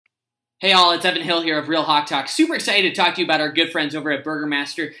Hey all, it's Evan Hill here of Real Hawk Talk. Super excited to talk to you about our good friends over at Burger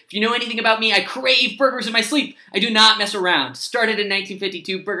Master. If you know anything about me, I crave burgers in my sleep. I do not mess around. Started in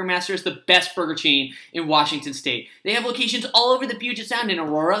 1952, Burger Master is the best burger chain in Washington State. They have locations all over the Puget Sound in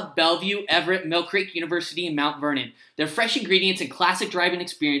Aurora, Bellevue, Everett, Mill Creek, University, and Mount Vernon. Their fresh ingredients and classic drive-in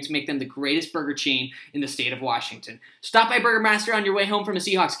experience make them the greatest burger chain in the state of Washington. Stop by Burger Master on your way home from a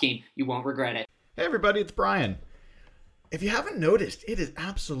Seahawks game. You won't regret it. Hey everybody, it's Brian. If you haven't noticed, it is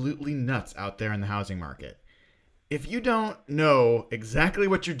absolutely nuts out there in the housing market. If you don't know exactly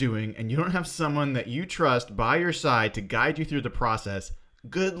what you're doing and you don't have someone that you trust by your side to guide you through the process,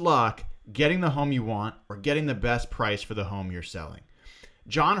 good luck getting the home you want or getting the best price for the home you're selling.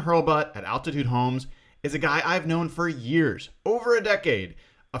 John Hurlbut at Altitude Homes is a guy I've known for years, over a decade,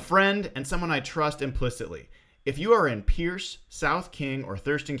 a friend and someone I trust implicitly. If you are in Pierce, South King, or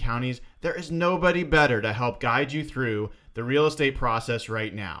Thurston counties, there is nobody better to help guide you through the real estate process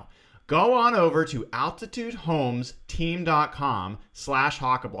right now. Go on over to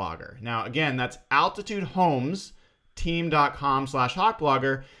altitudehomesteam.com/hawkblogger. Now, again, that's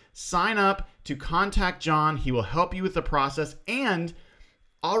altitudehomesteam.com/hawkblogger. Sign up to contact John. He will help you with the process, and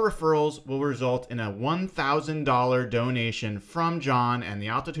all referrals will result in a $1,000 donation from John and the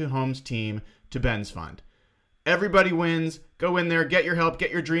Altitude Homes team to Ben's Fund. Everybody wins. Go in there, get your help,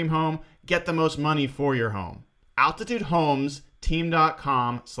 get your dream home, get the most money for your home.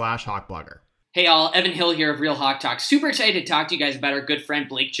 altitudehomesteam.com/hawkblogger. Hey all, Evan Hill here of Real Hawk Talk. Super excited to talk to you guys about our good friend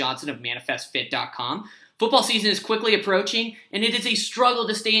Blake Johnson of ManifestFit.com. Football season is quickly approaching, and it is a struggle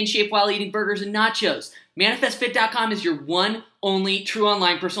to stay in shape while eating burgers and nachos. ManifestFit.com is your one, only, true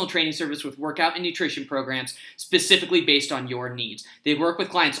online personal training service with workout and nutrition programs specifically based on your needs. They work with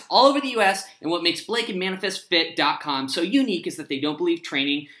clients all over the U.S., and what makes Blake and ManifestFit.com so unique is that they don't believe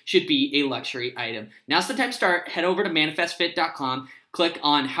training should be a luxury item. Now's the time to start. Head over to ManifestFit.com. Click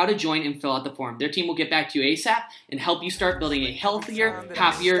on how to join and fill out the form. Their team will get back to you ASAP and help you start building a healthier,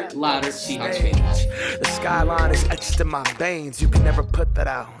 happier, louder Seahawks fan. The skyline is etched in my veins. You can never put that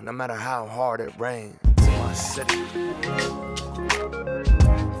out, no matter how hard it rains in my city.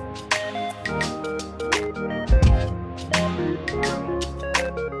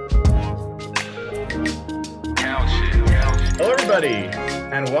 Hello everybody,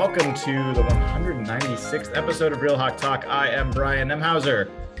 and welcome to the 196th episode of Real Hawk Talk. I am Brian Nemhauser,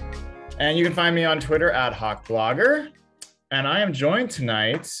 and you can find me on Twitter at HawkBlogger. And I am joined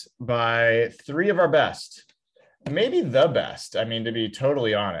tonight by three of our best, maybe the best. I mean, to be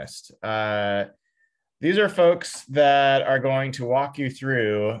totally honest, these are folks that are going to walk you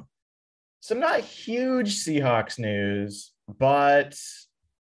through some not huge Seahawks news, but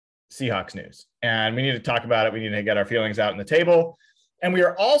Seahawks news. And we need to talk about it. We need to get our feelings out on the table. And we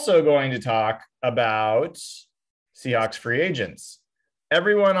are also going to talk about Seahawks free agents.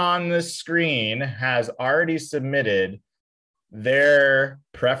 Everyone on this screen has already submitted their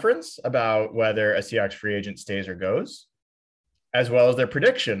preference about whether a Seahawks free agent stays or goes, as well as their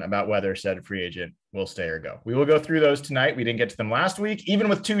prediction about whether said free agent will stay or go. We will go through those tonight. We didn't get to them last week, even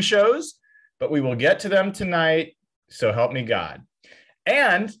with two shows, but we will get to them tonight. So help me God.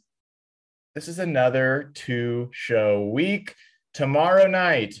 And this is another two-show week. Tomorrow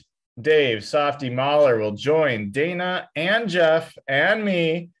night, Dave, Softy, Mahler will join Dana and Jeff and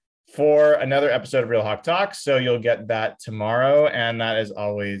me for another episode of Real Hawk Talk. So you'll get that tomorrow. And that is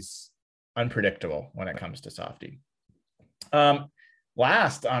always unpredictable when it comes to Softy.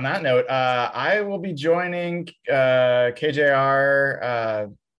 Last, on that note, I will be joining KJR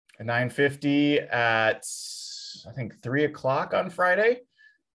 950 at, I think, 3 o'clock on Friday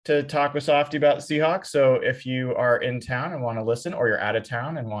to talk with Softy about the Seahawks. So if you are in town and want to listen, or you're out of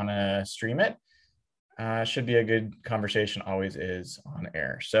town and want to stream it, should be a good conversation, always is on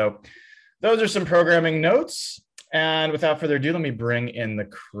air. So those are some programming notes. And without further ado, let me bring in the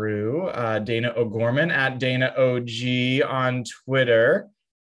crew. Dana O'Gorman at Dana OG on Twitter.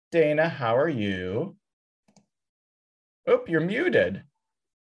 Dana, how are you? Oh, you're muted.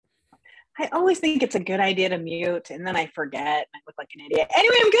 I always think it's a good idea to mute, and then I forget and I look like an idiot.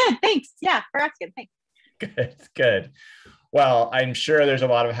 Anyway, I'm good. Thanks. Yeah, for asking. Thanks. Good. Well, I'm sure there's a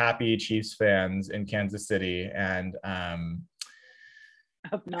lot of happy Chiefs fans in Kansas City, and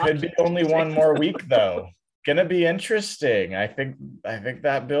could be only one more week though. Gonna be interesting. I think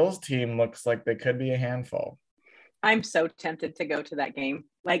that Bills team looks like they could be a handful. I'm so tempted to go to that game.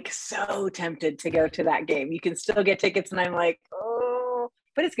 Like, so tempted to go to that game. You can still get tickets, and I'm like, oh,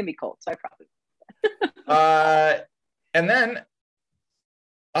 but it's gonna be cold, so I probably. And then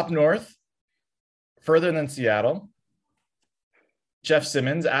up north, further than Seattle, Jeff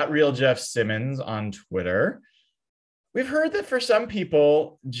Simmons at Real Jeff Simmons on Twitter. We've heard that for some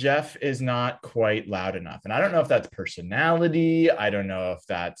people, Jeff is not quite loud enough. And I don't know if that's personality. I don't know if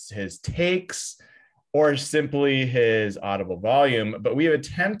that's his takes or simply his audible volume, but we have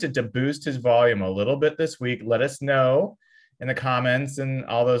attempted to boost his volume a little bit this week. Let us know in the comments and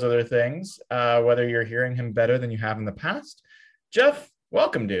all those other things, whether you're hearing him better than you have in the past. Jeff,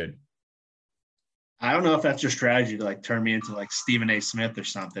 welcome, dude. I don't know if that's your strategy to like turn me into like Stephen A. Smith or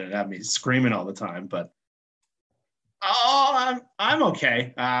something and have me screaming all the time, but I'm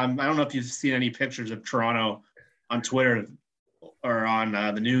okay. I don't know if you've seen any pictures of Toronto on Twitter or on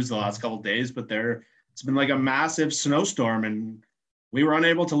the news the last couple of days, but it's been like a massive snowstorm and we were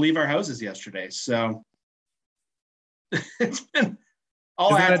unable to leave our houses yesterday. So it's been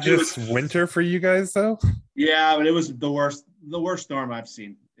all. Isn't that just winter for you guys though? Yeah, but it was the worst storm I've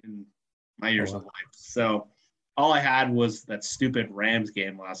seen in my years of life. So all I had was that stupid Rams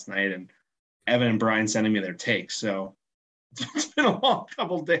game last night and Evan and Brian sending me their takes. So it's been a long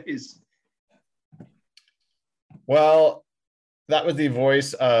couple of days. Well, that was the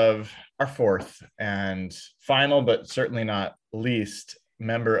voice of our fourth and final, but certainly not least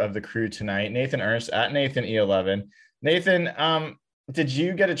member of the crew tonight, Nathan Ernst at Nathan E11. Nathan, did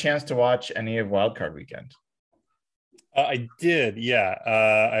you get a chance to watch any of Wildcard Weekend? I did, yeah.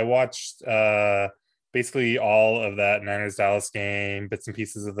 I watched basically all of that Niners-Dallas game, bits and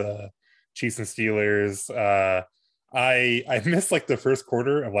pieces of the Chiefs and Steelers. I missed like the first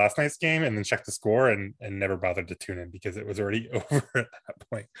quarter of last night's game and then checked the score and never bothered to tune in because it was already over at that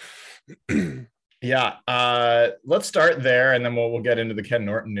point. Yeah, let's start there and then we'll get into the Ken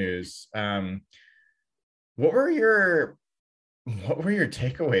Norton news. What were your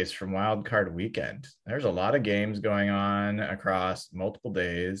takeaways from Wild Card Weekend? There's a lot of games going on across multiple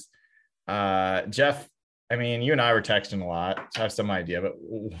days. Jeff, I mean, you and I were texting a lot, so I have some idea, but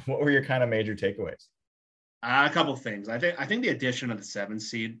what were your kind of major takeaways? A couple of things. I think the addition of the 7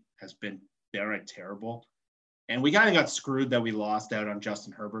 seed has been downright terrible. And we kind of got screwed that we lost out on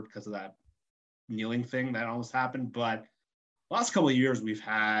Justin Herbert because of that kneeling thing that almost happened. But last couple of years, we've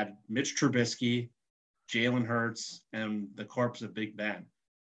had Mitch Trubisky, Jalen Hurts, and the corpse of Big Ben.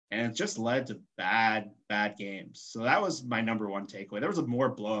 And it just led to bad games. So that was my number one takeaway. There was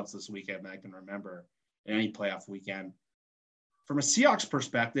more blowouts this weekend than I can remember in any playoff weekend. From a Seahawks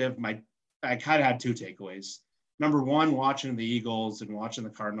perspective, I kind of had 2 takeaways. Number one, watching the Eagles and watching the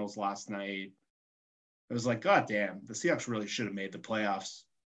Cardinals last night, it was like, God damn, the Seahawks really should have made the playoffs.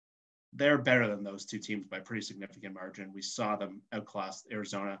 They're better than those 2 teams by a pretty significant margin. We saw them outclass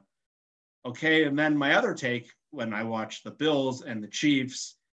Arizona. Okay, and then my other take when I watched the Bills and the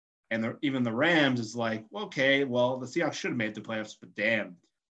Chiefs and even the Rams is like, okay, well, the Seahawks should have made the playoffs, but damn,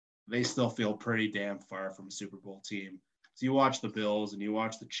 they still feel pretty damn far from a Super Bowl team. So you watch the Bills and you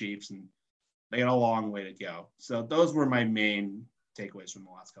watch the Chiefs, and they got a long way to go. So those were my main takeaways from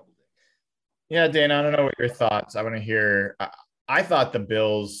the last couple of days. Yeah, Dana, I don't know what your thoughts. I want to hear. I thought the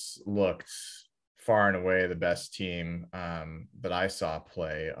Bills looked far and away the best team that I saw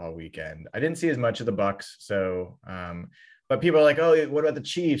play all weekend. I didn't see as much of the Bucks, so but people are like, oh, what about the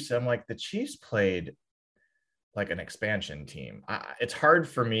Chiefs? I'm like, the Chiefs played like an expansion team. It's hard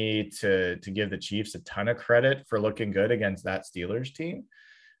for me to give the Chiefs a ton of credit for looking good against that Steelers team.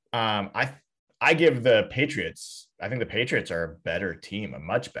 I give the Patriots, I think the Patriots are a better team, a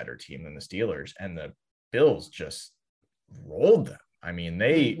much better team than the Steelers, and the Bills just rolled them. I mean,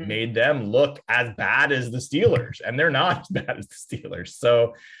 they made them look as bad as the Steelers, and they're not as bad as the Steelers.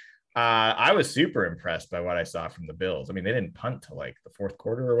 So I was super impressed by what I saw from the Bills. I mean, they didn't punt to like the fourth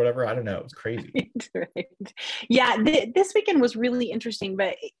quarter or whatever. I don't know. It was crazy. Right. Yeah, this weekend was really interesting,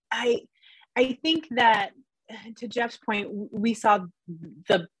 but I think that to Jeff's point, we saw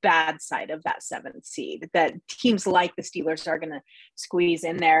the bad side of that 7th seed, that teams like the Steelers are going to squeeze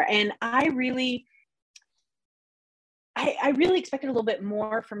in there. And I really expected a little bit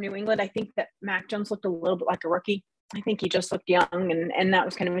more from New England. I think that Mac Jones looked a little bit like a rookie. I think he just looked young, and that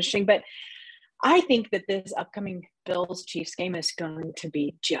was kind of interesting. But I think that this upcoming Bills-Chiefs game is going to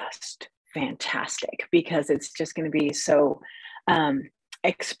be just fantastic because it's just going to be so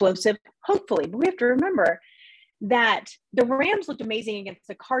explosive, hopefully. But we have to remember that the Rams looked amazing against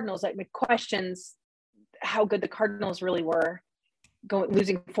the Cardinals. Like, questions how good the Cardinals really were,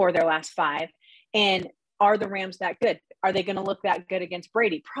 losing 4 of their last 5. And are the Rams that good? Are they going to look that good against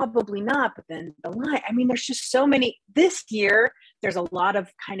Brady? Probably not. But then the line, I mean, there's just so many this year. There's a lot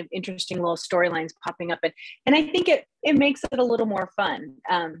of kind of interesting little storylines popping up. And I think it makes it a little more fun.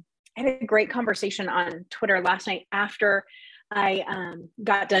 I had a great conversation on Twitter last night after I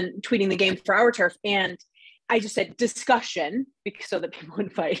got done tweeting the game for Our Turf. And I just said discussion so that people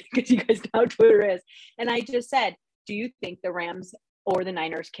wouldn't fight, because you guys know how Twitter is. And I just said, do you think the Rams or the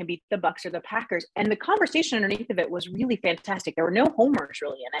Niners can beat the Bucks or the Packers? And the conversation underneath of it was really fantastic. There were no homers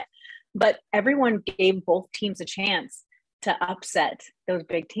really in it, but everyone gave both teams a chance to upset those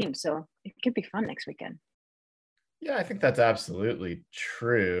big teams. So it could be fun next weekend. Yeah, I think that's absolutely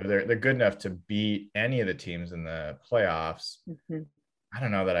true. They're good enough to beat any of the teams in the playoffs. Mm-hmm. I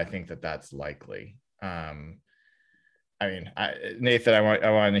don't know that I think that that's likely. Nathan,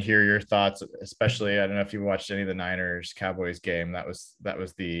 I want to hear your thoughts, especially, I don't know if you watched any of the Niners Cowboys game. I think that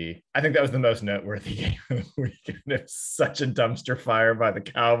was the most noteworthy game of the weekend. It was such a dumpster fire by the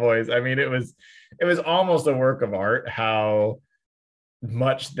Cowboys. I mean, it was almost a work of art how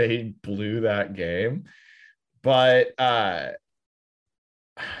much they blew that game. But I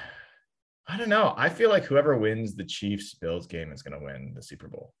don't know. I feel like whoever wins the Chiefs Bills game is going to win the Super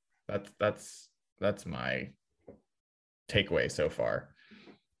Bowl. That's my takeaway so far.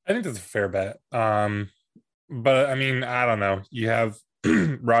 I think that's a fair bet. But I mean, I don't know. You have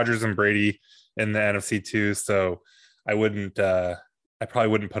Rodgers and Brady in the NFC too, so I probably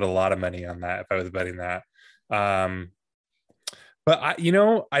wouldn't put a lot of money on that if I was betting that. But I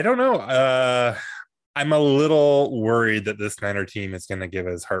don't know. I'm a little worried that this Niner team is going to give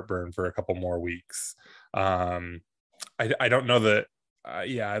us heartburn for a couple more weeks. I don't know that.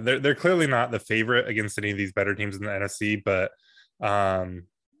 They're clearly not the favorite against any of these better teams in the NFC, but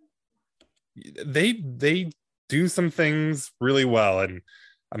they do some things really well. And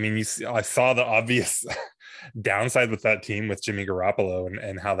I mean, I saw the obvious downside with that team with Jimmy Garoppolo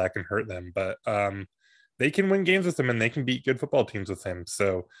and how that can hurt them, but they can win games with him and they can beat good football teams with him.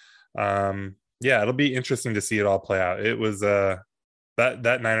 So it'll be interesting to see it all play out. It was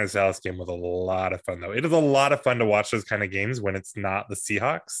that Niners Dallas game was a lot of fun, though. It is a lot of fun to watch those kind of games when it's not the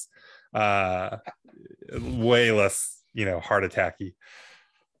Seahawks. Way less, heart attacky.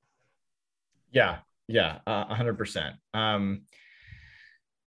 Yeah, 100%.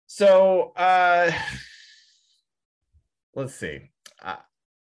 So let's see.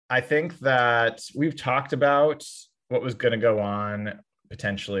 I think that we've talked about what was going to go on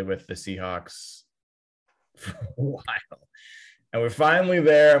potentially with the Seahawks for a while. And we're finally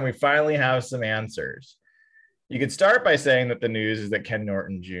there and we finally have some answers. You could start by saying that the news is that Ken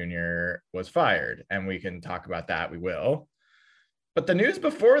Norton Jr. was fired, and we can talk about that. We will. But the news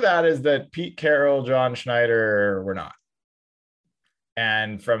before that is that Pete Carroll, John Schneider were not.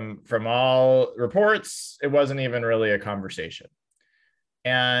 And from all reports, it wasn't even really a conversation.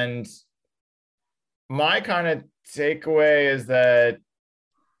 And my kind of takeaway is that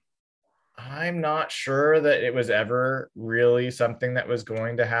I'm not sure that it was ever really something that was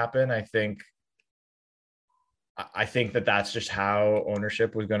going to happen. I think that that's just how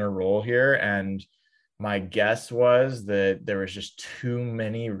ownership was going to roll here. And my guess was that there was just too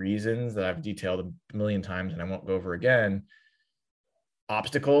many reasons that I've detailed a million times and I won't go over again,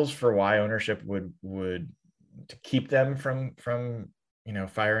 obstacles for why ownership would to keep them from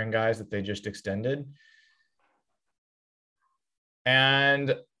firing guys that they just extended.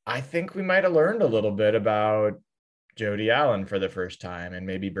 And I think we might have learned a little bit about Jody Allen for the first time, and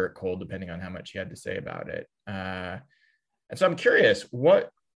maybe Bert Cole, depending on how much he had to say about it. And so I'm curious,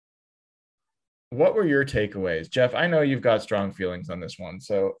 what were your takeaways? Jeff, I know you've got strong feelings on this one,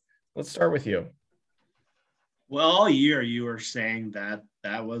 so let's start with you. Well, all year you were saying that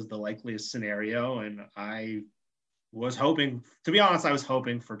was the likeliest scenario, and I was hoping, to be honest, I was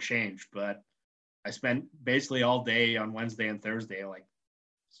hoping for change, but I spent basically all day on Wednesday and Thursday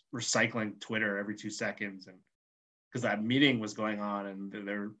recycling Twitter every 2 seconds, and because that meeting was going on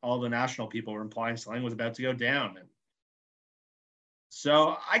and all the national people were implying something was about to go down. And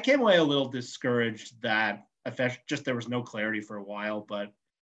so I came away a little discouraged that just there was no clarity for a while. But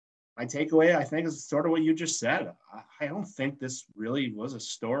my takeaway, I think, is sort of what you just said. I don't think this really was a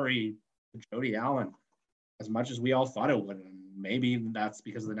story to Jody Allen as much as we all thought it would. And maybe that's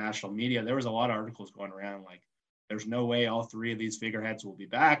because of the national media. There was a lot of articles going around like, there's no way all three of these figureheads will be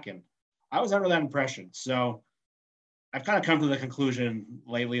back. And I was under that impression. So I've kind of come to the conclusion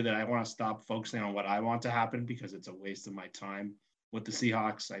lately that I want to stop focusing on what I want to happen because it's a waste of my time with the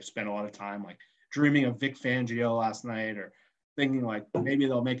Seahawks. I've spent a lot of time dreaming of Vic Fangio last night or thinking maybe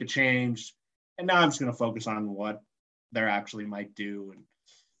they'll make a change. And now I'm just going to focus on what they actually might do. And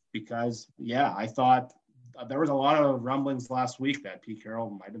because, I thought there was a lot of rumblings last week that Pete Carroll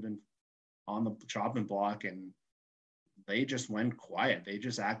might have been on the chopping block, and they just went quiet. They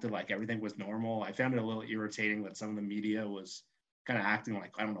just acted like everything was normal. I found it a little irritating that some of the media was kind of acting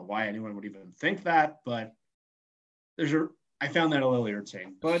like, I don't know why anyone would even think that, but I found that a little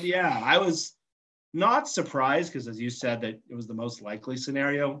irritating. But I was not surprised because, as you said, that it was the most likely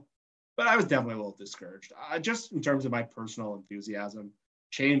scenario. but I was definitely a little discouraged. Just in terms of my personal enthusiasm,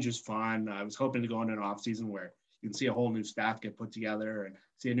 change is fun. I was hoping to go into an off season where you can see a whole new staff get put together and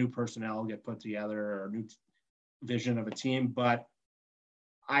see a new personnel get put together or a new vision of a team. But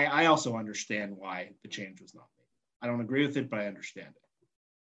I also understand why the change was not made. I don't agree with it, but I understand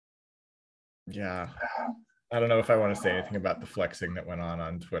it. Yeah. I don't know if I want to say anything about the flexing that went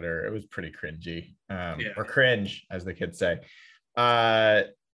on Twitter. It was pretty cringy, or cringe, as the kids say.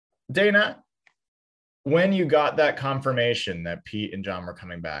 Dana, when you got that confirmation that Pete and John were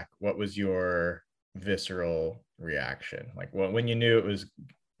coming back, what was your visceral reaction? Like when you knew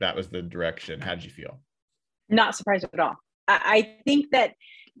that was the direction, how did you feel? Not surprised at all. I think that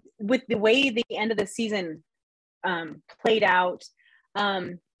with the way the end of the season played out,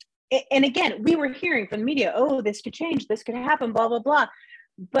 and again, we were hearing from the media, oh, this could change, this could happen, blah, blah, blah.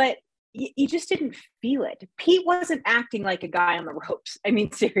 But you just didn't feel it. Pete wasn't acting like a guy on the ropes. I mean,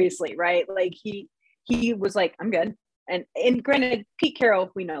 seriously, right? Like he was like, I'm good. And granted, Pete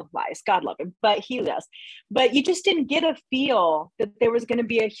Carroll, we know, lies. God love him, but he does. But you just didn't get a feel that there was going to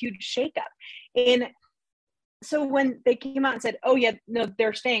be a huge shakeup. And so when they came out and said, oh, yeah, no,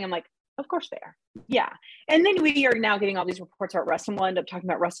 they're staying, I'm like, of course they are. Yeah. And then we are now getting all these reports about Russ, and we'll end up talking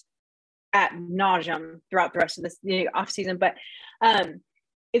about Russ at nauseum throughout the rest of this off season. But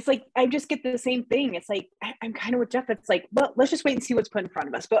it's like, I just get the same thing. It's like, I'm kind of with Jeff. It's like, well, let's just wait and see what's put in front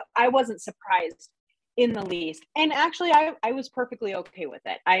of us. But I wasn't surprised in the least. And actually, I was perfectly okay with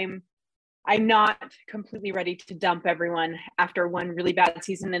it. I'm not completely ready to dump everyone after one really bad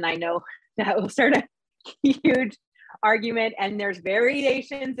season. And I know that will start a huge argument, and there's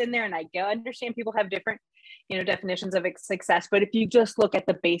variations in there. And I understand people have different, definitions of success. But if you just look at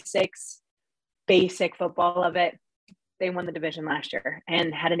the basic football of it, they won the division last year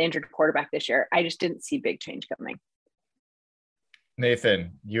and had an injured quarterback this year. I just didn't see big change coming.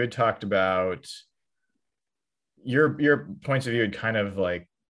 Nathan, you had talked about your points of view had kind of like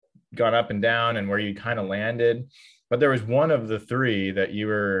gone up and down and where you kind of landed, but there was one of the three that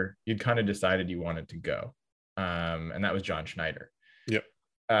you'd kind of decided you wanted to go. And that was John Schneider. Yep.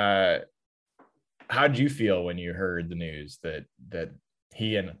 How did you feel when you heard the news that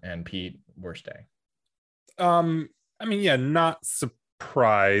he and Pete were staying? I mean, yeah, not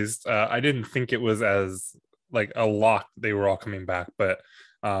surprised. I didn't think it was as like a lock they were all coming back, but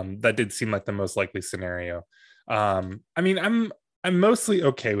that did seem like the most likely scenario. I mean, I'm mostly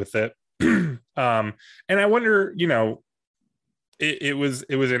okay with it. And I wonder, it was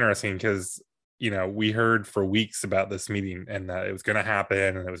interesting because, we heard for weeks about this meeting and that it was going to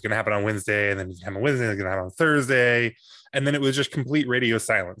happen, and it was going to happen on Wednesday, and then it was going to happen on Wednesday, and it was going to happen on Thursday. And then it was just complete radio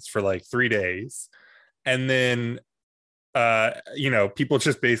silence for like 3 days. And then, people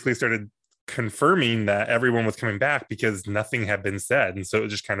just basically started confirming that everyone was coming back because nothing had been said. And so it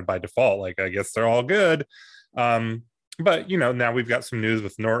was just kind of by default, like, I guess they're all good. But, now we've got some news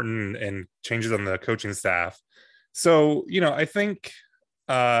with Norton and changes on the coaching staff. So, I think,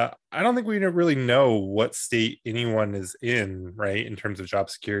 I don't think we really know what state anyone is in, right, in terms of job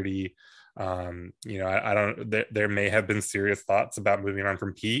security. I don't, there may have been serious thoughts about moving on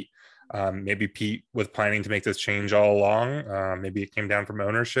from Pete. Maybe Pete was planning to make this change all along. Maybe it came down from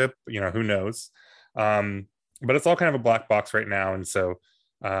ownership, who knows? But it's all kind of a black box right now. And so,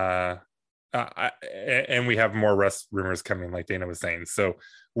 and we have more Russ rumors coming, like Dana was saying. So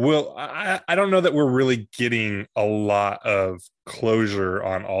I don't know that we're really getting a lot of closure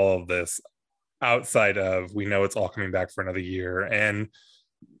on all of this outside of, we know it's all coming back for another year. And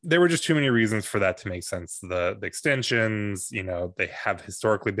there were just too many reasons for that to make sense. The extensions, they have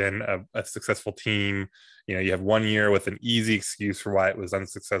historically been a successful team. You have 1 year with an easy excuse for why it was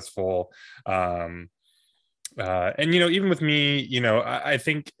unsuccessful. And even with me, I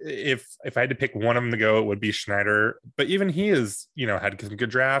think if I had to pick one of them to go, it would be Schneider. But even he has, had some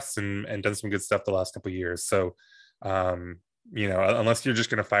good drafts and done some good stuff the last couple of years. So, unless you're just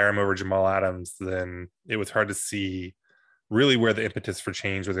going to fire him over Jamal Adams, then it was hard to see really where the impetus for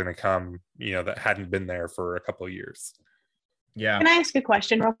change was going to come, that hadn't been there for a couple of years. Yeah. Can I ask a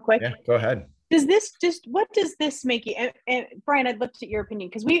question real quick? Yeah, go ahead. What does this make you, and Brian, I'd love to get your opinion,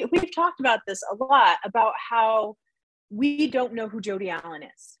 because we've talked about this a lot, about how we don't know who Jody Allen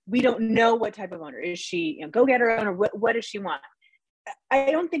is. We don't know what type of owner. Is she go-getter owner? What does she want?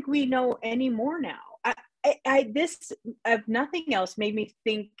 I don't think we know anymore now. This, if nothing else, made me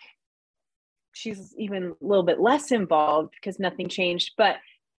think she's even a little bit less involved because nothing changed. But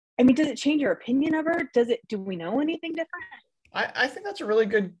I mean, does it change your opinion of her? Do we know anything different? I think that's a really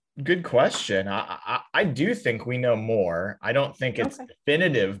good question. I do think we know more. I don't think it's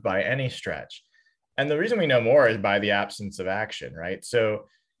definitive by any stretch. And the reason we know more is by the absence of action, right? So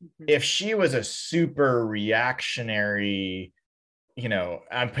if she was a super reactionary,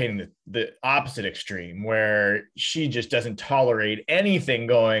 I'm painting the opposite extreme where she just doesn't tolerate anything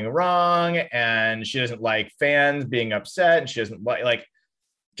going wrong, and she doesn't like fans being upset, and she doesn't like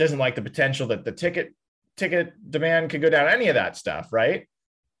the potential that the ticket demand could go down, any of that stuff, right?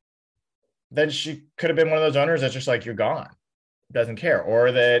 Then she could have been one of those owners that's just like, you're gone, doesn't care.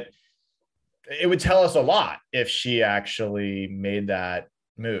 Or that it would tell us a lot if she actually made that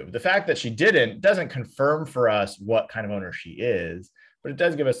move. The fact that she doesn't confirm for us what kind of owner she is, but it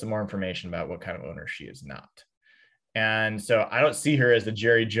does give us some more information about what kind of owner she is not. And so I don't see her as the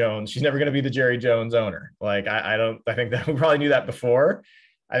Jerry Jones. She's never going to be the Jerry Jones owner. Like, I think that we probably knew that before.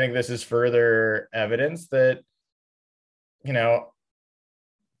 I think this is further evidence that,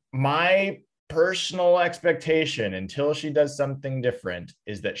 my personal expectation until she does something different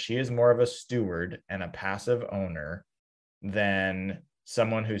is that she is more of a steward and a passive owner than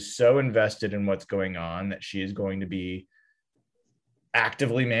someone who's so invested in what's going on that she is going to be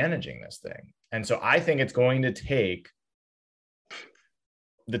actively managing this thing. And so I think it's going to take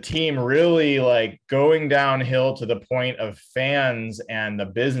the team really like going downhill to the point of fans and the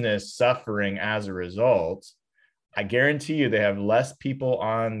business suffering as a result. I guarantee you they have less people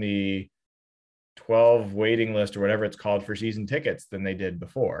on the 12 waiting list or whatever it's called for season tickets than they did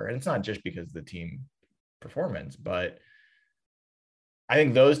before. And it's not just because of the team performance, but I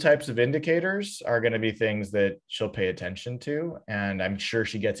think those types of indicators are going to be things that she'll pay attention to. And I'm sure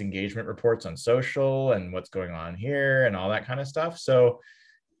she gets engagement reports on social and what's going on here and all that kind of stuff. So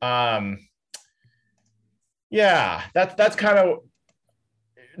yeah, that's kind of,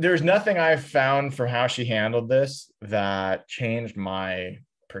 there's nothing I've found for how she handled this that changed my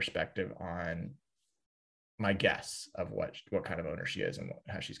perspective on my guess of what kind of owner she is and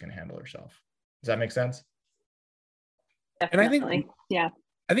how she's going to handle herself. Does that make sense? Definitely. And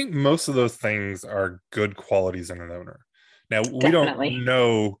I think most of those things are good qualities in an owner. Now, we Definitely. don't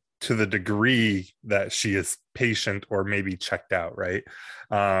know to the degree that she is patient or maybe checked out, right?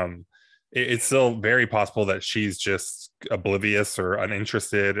 It's still very possible that she's just oblivious or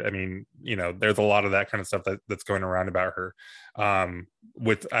uninterested. I mean, there's a lot of that kind of stuff that's going around about her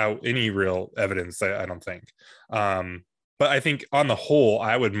without any real evidence, I don't think. But I think on the whole,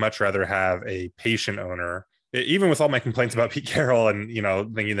 I would much rather have a patient owner, even with all my complaints about Pete Carroll and,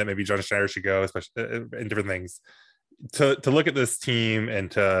 thinking that maybe John Schneider should go, especially in different things, to look at this team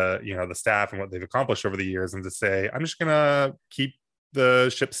and to, the staff and what they've accomplished over the years and to say, I'm just going to keep the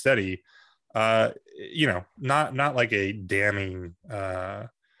ship steady. Not like a damning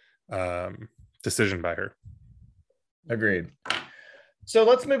decision by her. Agreed. So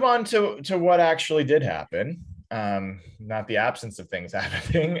let's move on to what actually did happen, not the absence of things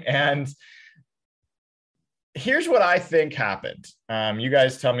happening. And here's what I think happened. You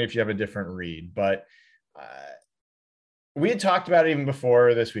guys tell me if you have a different read, but we had talked about it even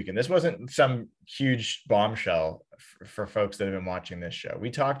before this weekend. This wasn't some huge bombshell for folks that have been watching this show. We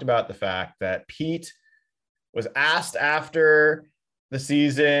talked about the fact that Pete was asked after the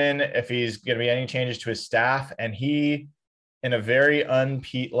season if he's going to be any changes to his staff, and he, in a very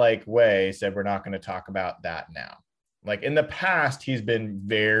un-Pete-like way, said, we're not going to talk about that now. Like in the past, he's been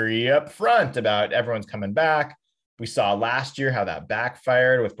very upfront about everyone's coming back. We saw last year how that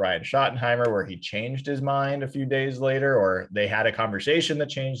backfired with Brian Schottenheimer, where he changed his mind a few days later, or they had a conversation that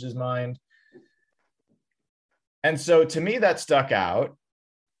changed his mind. And so to me, that stuck out.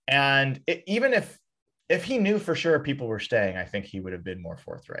 And even if he knew for sure people were staying, I think he would have been more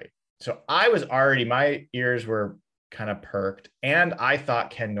forthright. So I was already, my ears were kind of perked, and I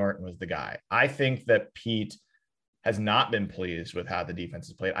thought Ken Norton was the guy. I think that Pete has not been pleased with how the defense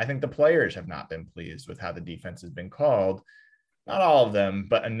is played. I think the players have not been pleased with how the defense has been called. Not all of them,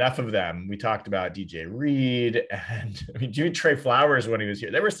 but enough of them. We talked about DJ Reed and Trey Flowers when he was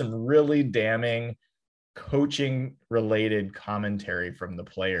here. There was some really damning coaching related commentary from the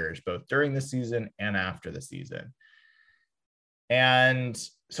players, both during the season and after the season. And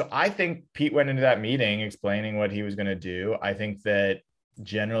so I think Pete went into that meeting explaining what he was going to do. I think that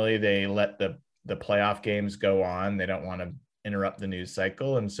generally they let the playoff games go on. They don't want to interrupt the news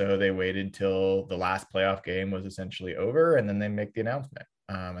cycle. And so they waited till the last playoff game was essentially over, and then they make the announcement.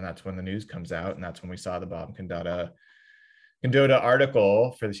 And that's when the news comes out. And that's when we saw the Bob Condotta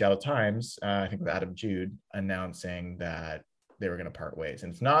article for the Seattle Times, I think with Adam Jude, announcing that they were going to part ways.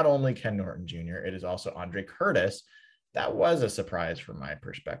 And it's not only Ken Norton Jr., it is also Andre Curtis. That was a surprise from my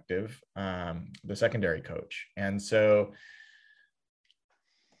perspective, the secondary coach. And so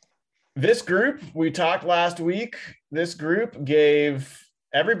this group, we talked last week, this group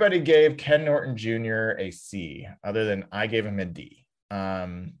everybody gave Ken Norton Jr. a C, other than I gave him a D.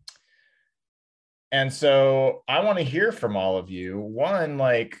 And so I want to hear from all of you. One,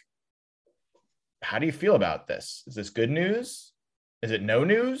 like, how do you feel about this? Is this good news? Is it no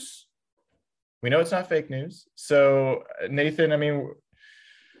news? We know it's not fake news. So Nathan, I mean,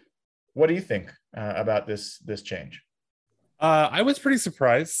 what do you think about this change? I was pretty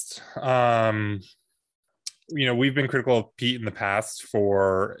surprised. We've been critical of Pete in the past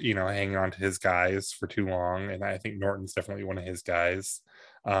for, hanging on to his guys for too long. And I think Norton's definitely one of his guys.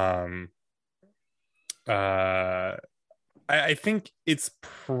 I think it's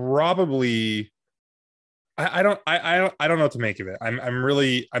probably, I don't know what to make of it.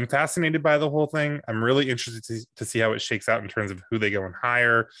 I'm fascinated by the whole thing. I'm really interested to see how it shakes out in terms of who they go and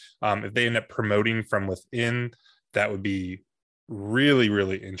hire. If they end up promoting from within, that would be really,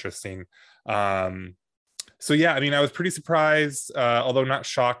 really interesting. So yeah, I mean, I was pretty surprised, although not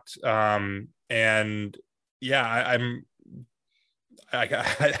shocked. And yeah, I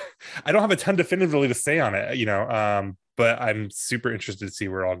don't have a ton definitively to say on it, but I'm super interested to see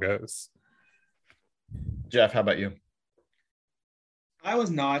where it all goes. Jeff, how about you? I was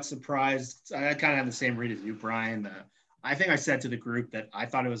not surprised. I kind of had the same read as you, Brian. I think I said to the group that I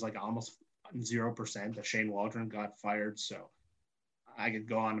thought it was like almost 0% that Shane Waldron got fired. So I could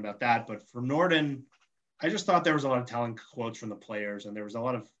go on about that. But for Norton, I just thought there was a lot of telling quotes from the players, and there were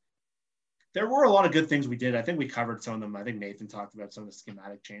a lot of good things we did. I think we covered some of them. I think Nathan talked about some of the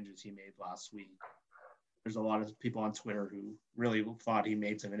schematic changes he made last week. There's a lot of people on Twitter who really thought he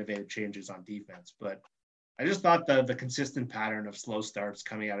made some innovative changes on defense. But I just thought the consistent pattern of slow starts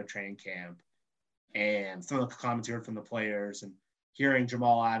coming out of training camp and some of the commentary from the players and hearing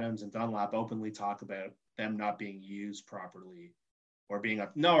Jamal Adams and Dunlap openly talk about them not being used properly or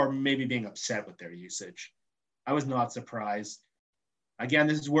maybe being upset with their usage. I was not surprised. Again,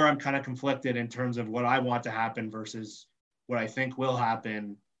 this is where I'm kind of conflicted in terms of what I want to happen versus what I think will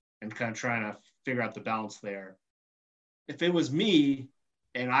happen and kind of trying to figure out the balance there. If it was me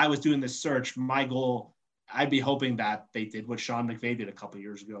and I was doing this search, my goal, I'd be hoping that they did what Sean McVay did a couple of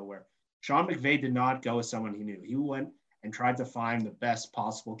years ago, where Sean McVay did not go with someone he knew. He went and tried to find the best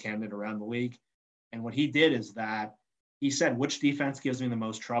possible candidate around the league. And what he did is that he said, which defense gives me the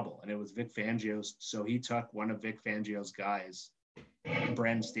most trouble? And it was Vic Fangio's. So he took one of Vic Fangio's guys,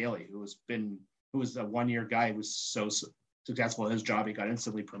 Brandon Staley, who was a one-year guy who was so successful at his job, he got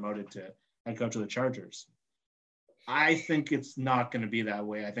instantly promoted to head coach of the Chargers. I think it's not going to be that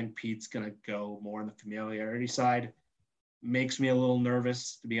way. I think Pete's going to go more on the familiarity side. Makes me a little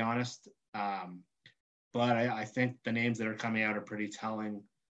nervous, to be honest. But I think the names that are coming out are pretty telling.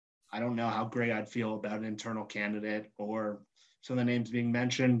 I don't know how great I'd feel about an internal candidate or some of the names being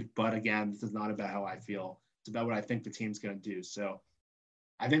mentioned. But again, this is not about how I feel. It's about what I think the team's going to do. So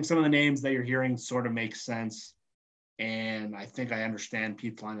I think some of the names that you're hearing sort of make sense. And I think I understand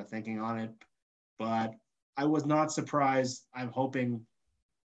Pete's line of thinking on it. But I was not surprised. I'm hoping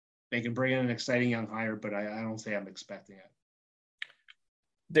they can bring in an exciting young hire, but I don't say I'm expecting it.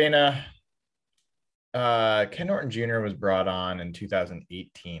 Dana, Ken Norton Jr. was brought on in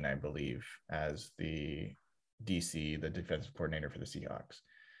 2018, I believe, as the DC, the defensive coordinator for the Seahawks.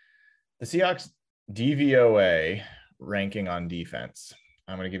 The Seahawks DVOA ranking on defense,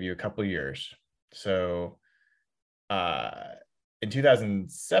 I'm going to give you a couple of years. So in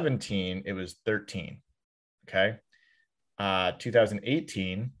 2017, it was 13. Okay.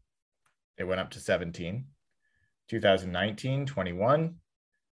 2018, it went up to 17. 2019, 21.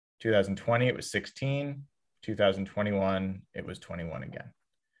 2020, it was 16. 2021, it was 21 again.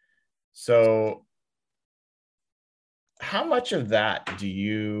 So how much of that do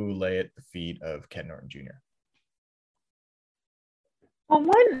you lay at the feet of Ken Norton Jr.? Well,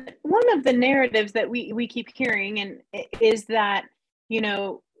 one of the narratives that we keep hearing and is that,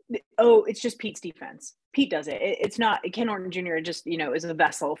 it's just Pete's defense. Pete does it. It's not Ken Norton Jr. just, is a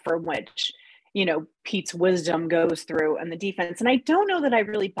vessel for which, Pete's wisdom goes through and the defense. And I don't know that I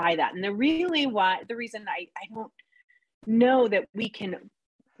really buy that. And the reason I don't know that we can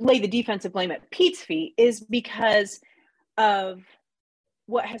lay the defensive blame at Pete's feet is because of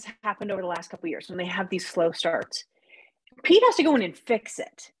what has happened over the last couple of years when they have these slow starts. Pete has to go in and fix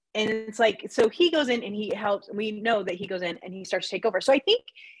it. And it's like, so he goes in and he helps. We know that he goes in and he starts to take over. So I think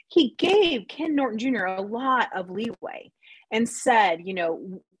he gave Ken Norton Jr. a lot of leeway and said,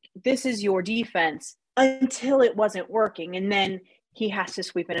 this is your defense until it wasn't working. And then he has to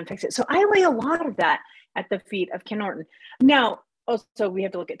sweep it and fix it. So I lay a lot of that at the feet of Ken Norton. Now, also we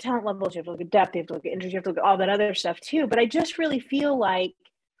have to look at talent levels. You have to look at depth. You have to look at injuries. You have to look at all that other stuff too. But I just really feel like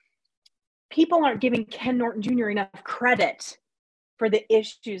people aren't giving Ken Norton Jr. enough credit for the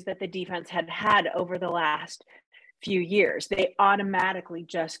issues that the defense had over the last few years. They automatically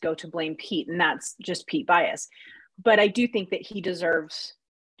just go to blame Pete, and that's just Pete bias. But I do think that he deserves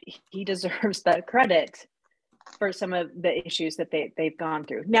the credit for some of the issues that they've gone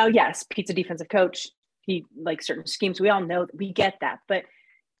through. Now, yes, Pete's a defensive coach. He likes certain schemes. We all know that. We get that. But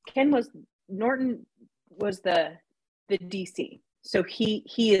Norton was the DC. So he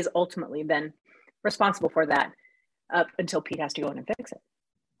is ultimately then responsible for that up until Pete has to go in and fix it.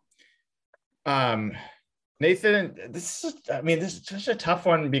 Nathan, this is such a tough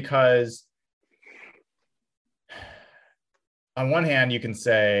one because on one hand, you can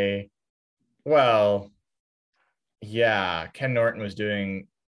say, well, yeah, Ken Norton was doing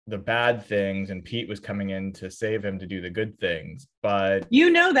the bad things and Pete was coming in to save him to do the good things. But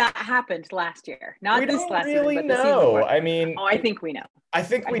that happened last year. Not this last really season, but know. the season before. I mean, I think we know. I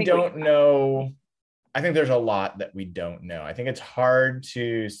think we don't know. I think there's a lot that we don't know. I think it's hard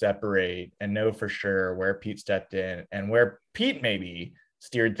to separate and know for sure where Pete stepped in and where Pete maybe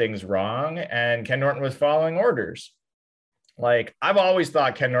steered things wrong and Ken Norton was following orders. Like, I've always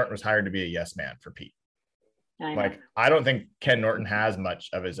thought Ken Norton was hired to be a yes man for Pete. I don't think Ken Norton has much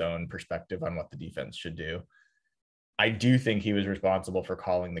of his own perspective on what the defense should do. I do think he was responsible for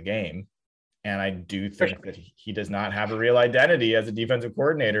calling the game. And I do think that he does not have a real identity as a defensive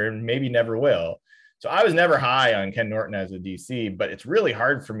coordinator and maybe never will. So I was never high on Ken Norton as a DC, but it's really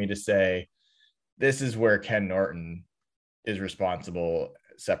hard for me to say this is where Ken Norton is responsible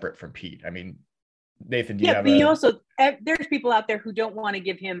separate from Pete. I mean, Nathan, do you have there's people out there who don't want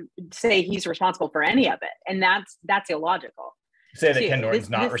to say he's responsible for any of it. And that's illogical. Say that Ken Norton's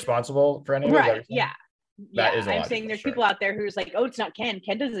not responsible for any of it? Right, yeah. That is I'm saying there's people out there who's like, oh, it's not Ken.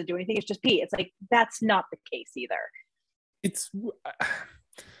 Ken doesn't do anything. It's just Pete. It's like, that's not the case either.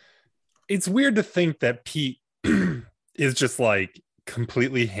 It's weird to think that Pete is just like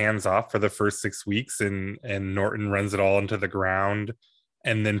completely hands off for the first 6 weeks and Norton runs it all into the ground.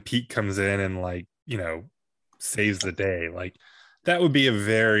 And then Pete comes in and like, saves the day. Like, that would be a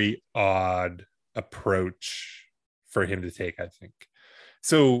very odd approach for him to take, I think.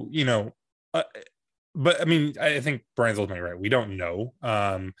 So, but I mean, I think Brian's ultimately right. We don't know.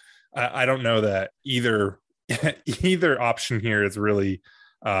 I don't know that either option here is really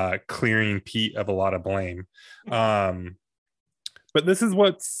clearing Pete of a lot of blame. But this is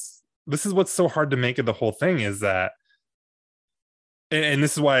what's so hard to make of the whole thing is that, and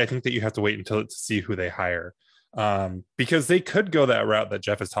this is why I think that you have to wait to see who they hire. Because they could go that route that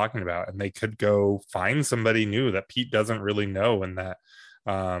Jeff is talking about, and they could go find somebody new that Pete doesn't really know and that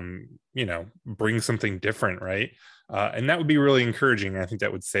bring something different, right? And that would be really encouraging. I think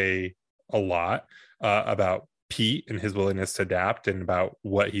that would say a lot about Pete and his willingness to adapt and about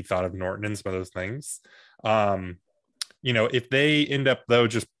what he thought of Norton and some of those things. If they end up though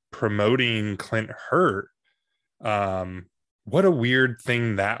just promoting Clint Hurt, what a weird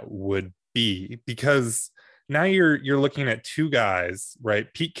thing that would be, because now you're looking at two guys,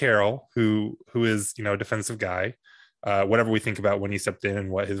 right? Pete Carroll, who is a defensive guy, whatever we think about when he stepped in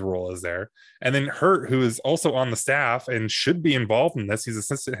and what his role is there, and then Hurt, who is also on the staff and should be involved in this. He's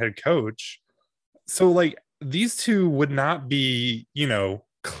assistant head coach. So like these two would not be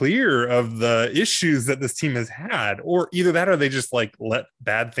clear of the issues that this team has had, or either that or they just like let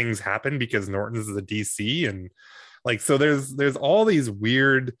bad things happen because Norton is the DC, and like so there's all these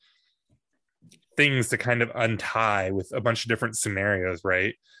weird things to kind of untie with a bunch of different scenarios,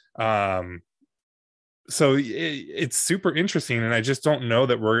 right? So it's super interesting, and I just don't know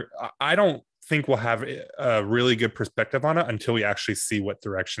that I don't think we'll have a really good perspective on it until we actually see what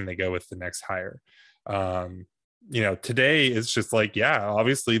direction they go with the next hire. Today it's just like, yeah,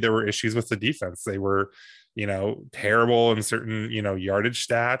 obviously there were issues with the defense. They were, terrible in certain, yardage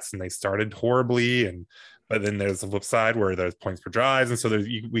stats, and they started horribly. But then there's the flip side where there's points per drives. And so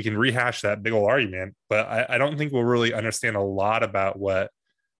we can rehash that big old argument, but I don't think we'll really understand a lot about where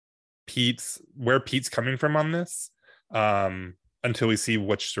Pete's coming from on this until we see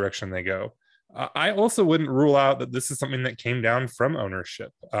which direction they go. I also wouldn't rule out that this is something that came down from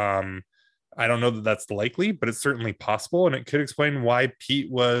ownership. I don't know that that's likely, but it's certainly possible. And it could explain why Pete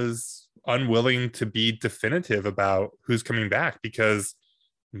was unwilling to be definitive about who's coming back, because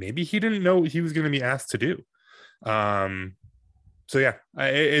maybe he didn't know what he was going to be asked to do. So yeah,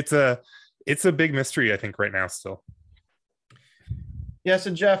 it's a big mystery, I think, right now still. Yeah.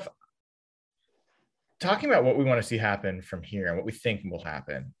 So Jeff, talking about what we want to see happen from here and what we think will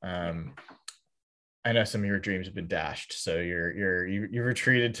happen. I know some of your dreams have been dashed, so you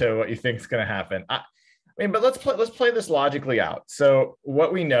retreated to what you think is going to happen. But let's play this logically out. So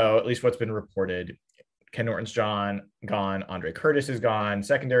what we know, at least what's been reported, Ken Norton's gone, Andre Curtis is gone,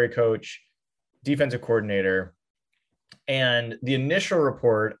 secondary coach, defensive coordinator. And the initial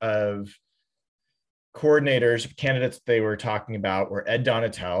report of coordinators, candidates they were talking about were Ed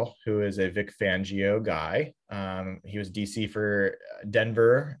Donatel, who is a Vic Fangio guy. He was DC for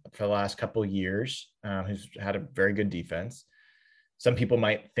Denver for the last couple of years, who's had a very good defense. Some people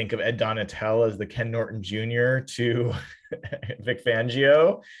might think of Ed Donatel as the Ken Norton Jr. to Vic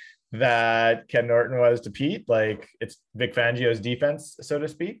Fangio that Ken Norton was to Pete, like it's Vic Fangio's defense, so to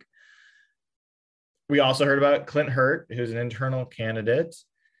speak. We also heard about Clint Hurt, who's an internal candidate.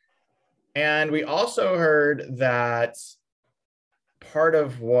 And we also heard that part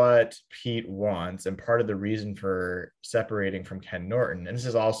of what Pete wants and part of the reason for separating from Ken Norton, and this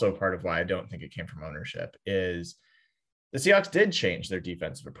is also part of why I don't think it came from ownership, is the Seahawks did change their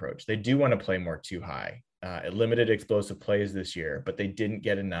defensive approach. They do want to play more too high. It limited explosive plays this year, but they didn't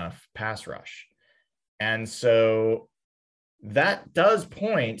get enough pass rush. And so that does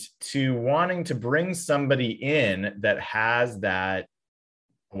point to wanting to bring somebody in that has that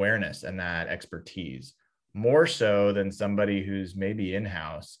awareness and that expertise more so than somebody who's maybe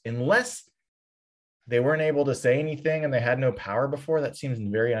in-house, unless they weren't able to say anything and they had no power before. That seems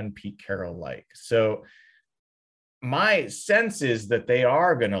very un-Pete Carroll-like. So my sense is that they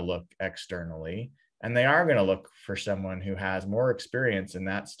are going to look externally and they are going to look for someone who has more experience in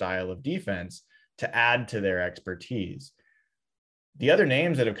that style of defense to add to their expertise. The other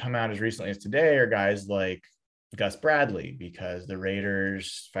names that have come out as recently as today are guys like Gus Bradley, because the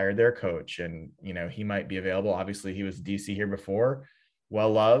Raiders fired their coach and, you know, he might be available. Obviously he was DC here before,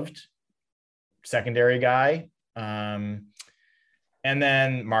 well-loved secondary guy. And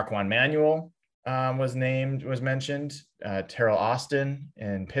then Marquand Manuel was mentioned. Terrell Austin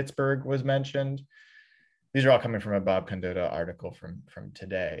in Pittsburgh was mentioned. These are all coming from a Bob Condotta article from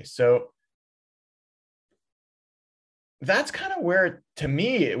today. So that's kind of where, to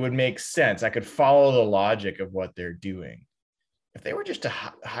me, it would make sense. I could follow the logic of what they're doing. If they were just to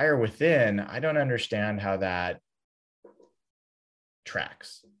hire within, I don't understand how that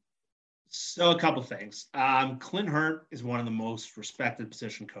tracks. So a couple things. Clint Hurt is one of the most respected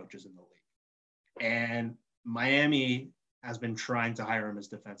position coaches in the league. And Miami has been trying to hire him as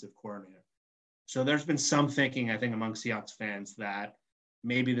defensive coordinator. So there's been some thinking, I think, among Seahawks fans that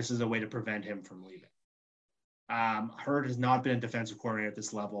maybe this is a way to prevent him from leaving. Hurt has not been a defensive coordinator at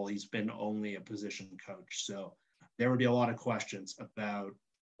this level. He's been only a position coach. So there would be a lot of questions about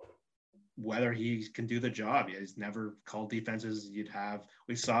whether he can do the job. He's never called defenses.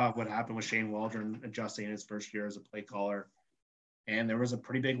 We saw what happened with Shane Waldron adjusting in his first year as a play caller. And there was a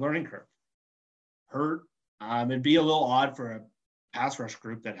pretty big learning curve. Hurt, it'd be a little odd for a pass rush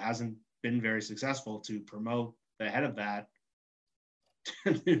group that hasn't been very successful to promote the head of that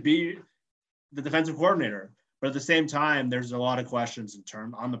to be the defensive coordinator. But at the same time, there's a lot of questions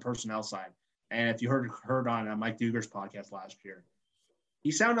on the personnel side. And if you heard on Mike Dugar's podcast last year, he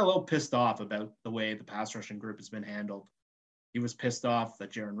sounded a little pissed off about the way the pass rushing group has been handled. He was pissed off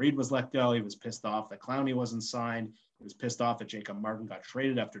that Jaron Reed was let go. He was pissed off that Clowney wasn't signed. He was pissed off that Jacob Martin got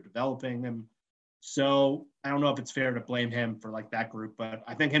traded after developing him. So I don't know if it's fair to blame him for like that group, but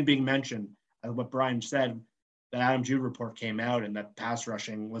I think him being mentioned, what Brian said, the Adam Jude report came out and that pass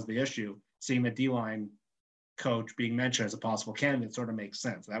rushing was the issue. Seeing the D-line coach being mentioned as a possible candidate sort of makes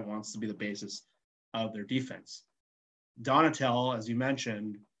sense. That wants to be the basis of their defense. Donatel, as you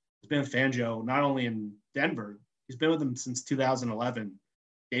mentioned, has been with Fangio not only in Denver, he's been with him since 2011,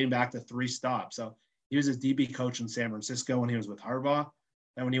 dating back to 3 stops. So he was his DB coach in San Francisco when he was with Harbaugh.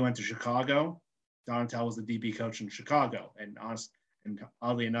 Then when he went to Chicago, Donatel was the DB coach in Chicago. And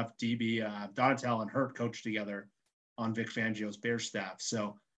oddly enough, Donatel and Hurt coached together on Vic Fangio's Bears staff.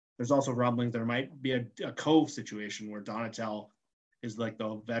 So there's also rumblings there might be a Cove situation where Donatel is like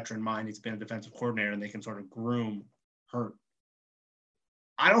the veteran mind. He's been a defensive coordinator and they can sort of groom Hurt.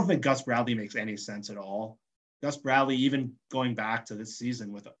 I don't think Gus Bradley makes any sense at all. Gus Bradley, even going back to this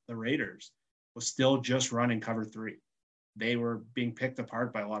season with the Raiders, was still just running cover 3. They were being picked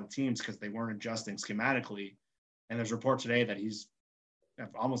apart by a lot of teams because they weren't adjusting schematically. And there's a report today that he's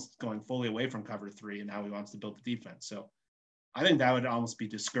almost going fully away from cover 3 and how he wants to build the defense. So I think that would almost be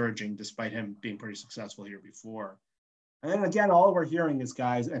discouraging despite him being pretty successful here before. And then again, all we're hearing is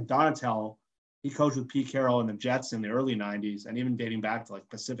guys, and Donatel, he coached with Pete Carroll and the Jets in the early 90s and even dating back to like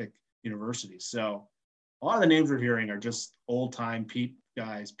Pacific University. So a lot of the names we're hearing are just old-time Pete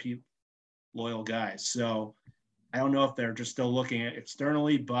guys, Pete loyal guys. So I don't know if they're just still looking at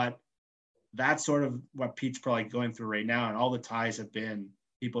externally, but that's sort of what Pete's probably going through right now. And all the ties have been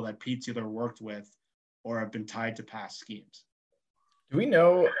people that Pete's either worked with or have been tied to past schemes. Do we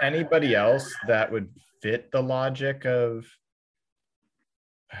know anybody else that would fit the logic of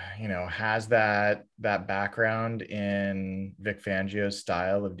has that background in Vic Fangio's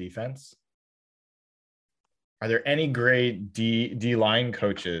style of defense? Are there any great D line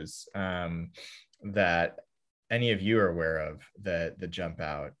coaches that any of you are aware of that jump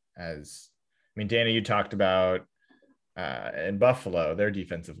out as? I mean, Dana, you talked about in Buffalo, their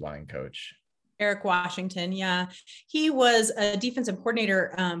defensive line coach. Eric Washington. Yeah. He was a defensive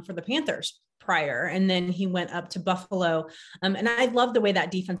coordinator for the Panthers prior, and then he went up to Buffalo. And I love the way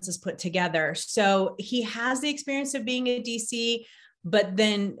that defense is put together. So he has the experience of being a DC, but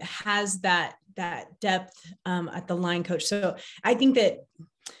then has that depth at the line coach. So I think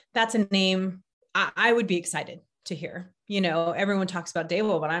that's a name I would be excited to hear. Everyone talks about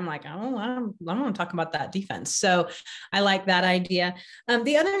Daboll, but I'm like, I don't want to talk about that defense. So I like that idea.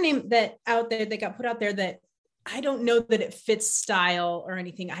 The other name that got put out there that I don't know that it fits style or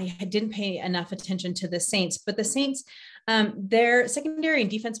anything. I didn't pay enough attention to the Saints, but the Saints, their secondary and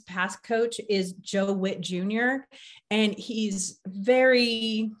defensive pass coach is Joe Witt Jr., and he's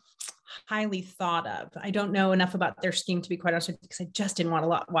very highly thought of. I don't know enough about their scheme, to be quite honest with you, because I just didn't want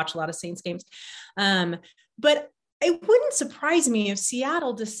to watch a lot of Saints games. But it wouldn't surprise me if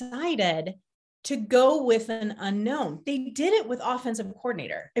Seattle decided to go with an unknown. They did it with offensive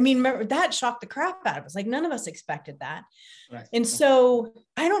coordinator. I mean, remember, that shocked the crap out of us. Like, none of us expected that. Right. And so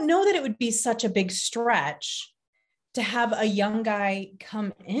I don't know that it would be such a big stretch to have a young guy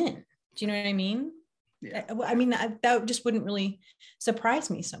come in. Do you know what I mean? Yeah. I mean, that just wouldn't really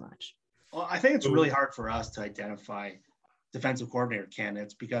surprise me so much. Well, I think it's really hard for us to identify defensive coordinator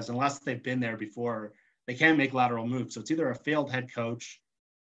candidates because unless they've been there before, they can't make lateral moves. So it's either a failed head coach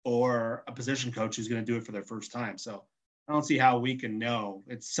or a position coach who's going to do it for their first time. So I don't see how we can know.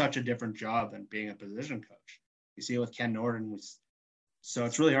 It's such a different job than being a position coach. You see it with Ken Norton. So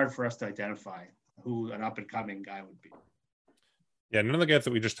it's really hard for us to identify who an up-and-coming guy would be. Yeah, none of the guys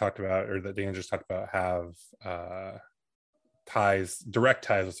that we just talked about or that Dan just talked about have direct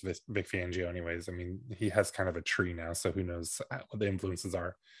ties with Vic Fangio anyways. I mean, he has kind of a tree now, so who knows what the influences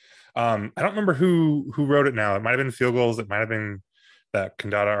are. I don't remember who wrote it now. It might have been Field Goals. It might have been that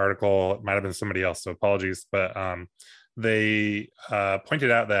Condada article. It might have been somebody else, so apologies. But they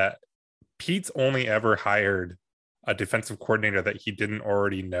pointed out that Pete's only ever hired a defensive coordinator that he didn't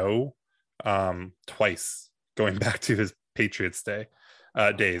already know twice, going back to his Patriots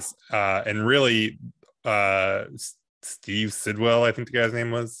days. And really, Steve Sidwell, I think the guy's name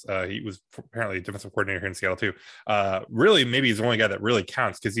was. He was apparently a defensive coordinator here in Seattle too. Really, maybe he's the only guy that really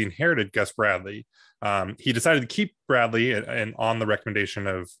counts because he inherited Gus Bradley. He decided to keep Bradley and on the recommendation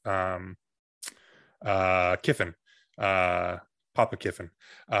of Kiffin, Papa Kiffin.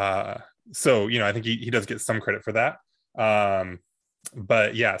 So, I think he does get some credit for that.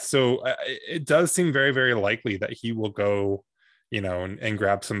 But yeah, so it does seem very, very likely that he will go, and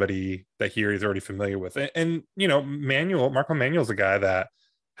grab somebody that he's already familiar with. And Marco Manuel's a guy that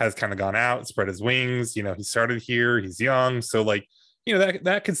has kind of gone out, spread his wings. He started here, he's young. So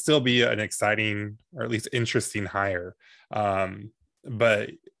that could still be an exciting or at least interesting hire.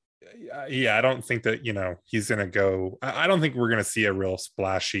 But yeah, I don't think that, he's going to go, I don't think we're going to see a real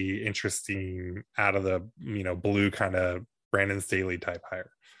splashy, interesting out of the, blue kind of Brandon Staley type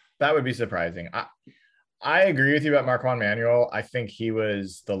hire. That would be surprising. I agree with you about Marco Manuel. I think he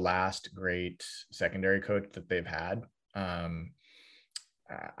was the last great secondary coach that they've had.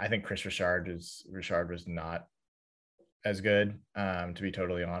 I think Chris Richard was not as good, to be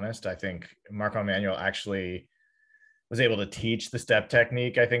totally honest. I think Marco Manuel actually was able to teach the step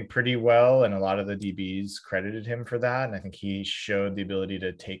technique, I think, pretty well. And a lot of the DBs credited him for that. And I think he showed the ability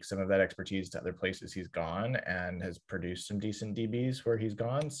to take some of that expertise to other places he's gone and has produced some decent DBs where he's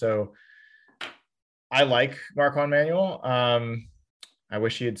gone. So I like Marco Manuel. I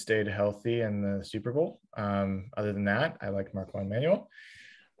wish he had stayed healthy in the Super Bowl. Other than that, I like Marco Manuel.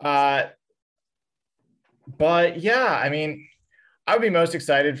 But yeah, I mean, I would be most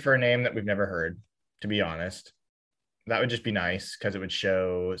excited for a name that we've never heard, to be honest. That would just be nice because it would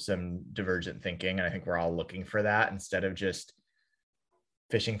show some divergent thinking. And I think we're all looking for that instead of just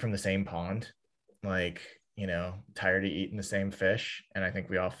fishing from the same pond, tired of eating the same fish. And I think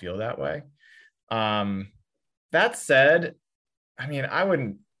we all feel that way. That said, I mean,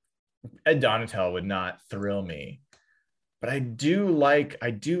 Ed Donatel would not thrill me, but I do like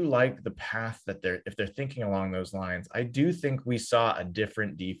the path that if they're thinking along those lines. I do think we saw a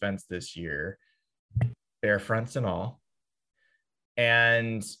different defense this year, bare fronts and all.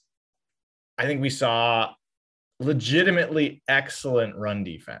 And I think we saw legitimately excellent run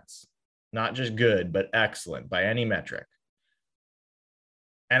defense, not just good, but excellent by any metric.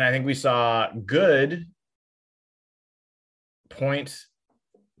 And I think we saw good point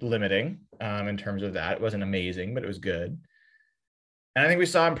limiting in terms of that. It wasn't amazing, but it was good. And I think we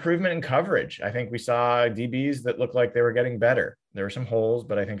saw improvement in coverage. I think we saw DBs that looked like they were getting better. There were some holes,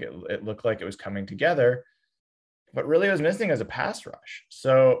 but I think it looked like it was coming together. What really was missing as a pass rush.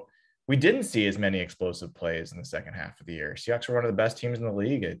 So we didn't see as many explosive plays in the second half of the year. Seahawks were one of the best teams in the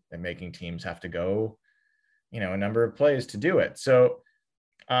league at making teams have to go, a number of plays to do it. So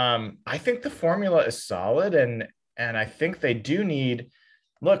I think the formula is solid, and I think they do need.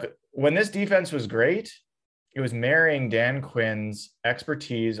 Look, when this defense was great, it was marrying Dan Quinn's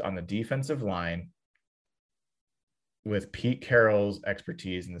expertise on the defensive line with Pete Carroll's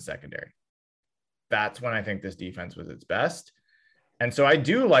expertise in the secondary. That's when I think this defense was its best. And so I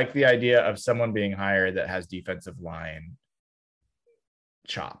do like the idea of someone being hired that has defensive line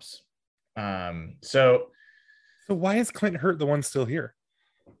chops. So why is Clint Hurt the one still here?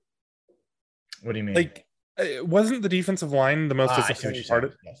 What do you mean? Like, wasn't the defensive line the most disappointing part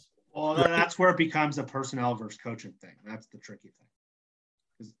of it? Yes. Well, that's where it becomes a personnel versus coaching thing. That's the tricky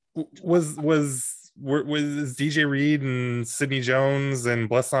thing. Was DJ Reed and Sidney Jones and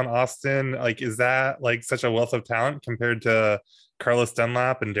Blesson Austin, like, is that like such a wealth of talent compared to Carlos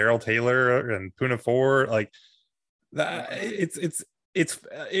Dunlap and Daryl Taylor and Puna Ford? Like, that it's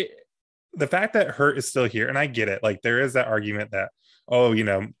the fact that Hurt is still here, and I get it. Like, there is that argument that, oh,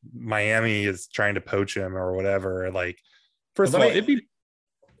 Miami is trying to poach him or whatever. Like, first of all, it'd be.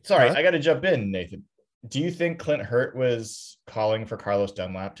 Sorry, I got to jump in, Nathan. Do you think Clint Hurt was calling for Carlos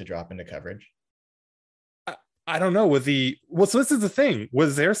Dunlap to drop into coverage? I don't know. So this is the thing.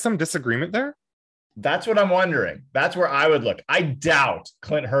 Was there some disagreement there? That's what I'm wondering. That's where I would look. I doubt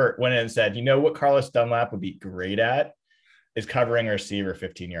Clint Hurt went in and said, you know what Carlos Dunlap would be great at is covering a receiver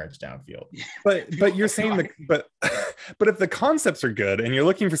 15 yards downfield. But you're saying but if the concepts are good and you're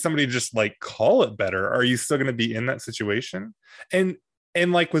looking for somebody to just like call it better, are you still going to be in that situation?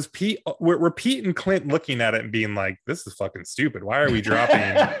 And like, were Pete and Clint looking at it and being like, this is fucking stupid. Why are we dropping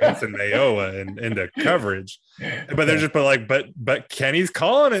Benson Mayowa into coverage? But they're just but Kenny's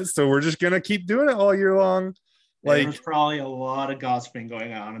calling it, so we're just gonna keep doing it all year long. Like, there's probably a lot of gossiping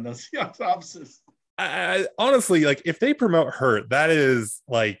going on in those Seahawks offices. I honestly, like, if they promote Hurt, that is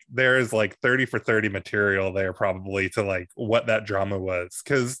like, there is like 30 for 30 material there probably to like what that drama was,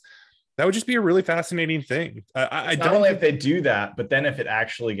 because that would just be a really fascinating thing. I don't. Not only if they do that, but then if it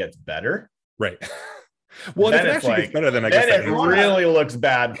actually gets better, right? Well, if it actually gets better, then I guess it really looks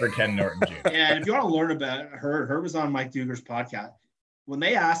bad for Ken Norton Jr. And if you want to learn about Hurt was on Mike Dugar's podcast. When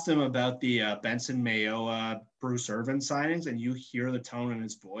they asked him about the Benson Mayowa, Bruce Irvin signings, and you hear the tone in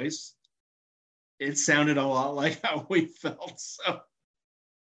his voice, it sounded a lot like how we felt. So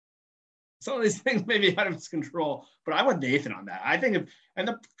some of these things may be out of his control, but I went Nathan on that. I think and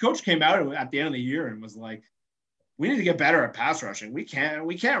the coach came out at the end of the year and was like, we need to get better at pass rushing. We can't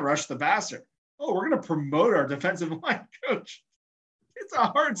rush the passer. Oh, we're going to promote our defensive line coach. It's a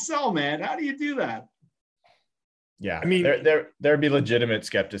hard sell, man. How do you do that? Yeah. I mean, there'd be legitimate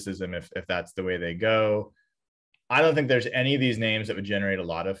skepticism if that's the way they go. I don't think there's any of these names that would generate a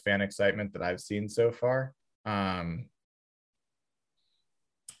lot of fan excitement that I've seen so far. I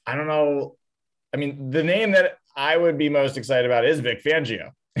don't know. I mean, the name that I would be most excited about is Vic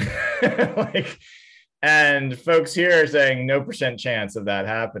Fangio. And folks here are saying no % chance of that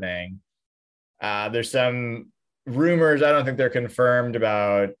happening. There's some rumors, I don't think they're confirmed,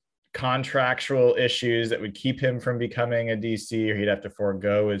 about contractual issues that would keep him from becoming a DC, or he'd have to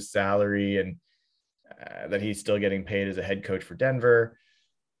forego his salary, and that he's still getting paid as a head coach for Denver.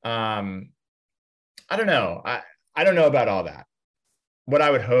 I don't know. I don't know about all that. What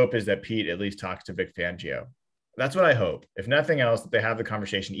I would hope is that Pete at least talks to Vic Fangio. That's what I hope. If nothing else, that they have the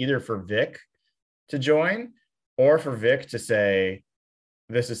conversation either for Vic to join or for Vic to say,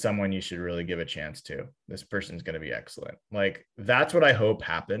 this is someone you should really give a chance to. This person's going to be excellent. Like, that's what I hope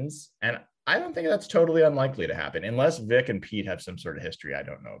happens. And I don't think that's totally unlikely to happen unless Vic and Pete have some sort of history I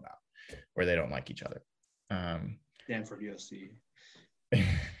don't know about where they don't like each other. Stanford USC.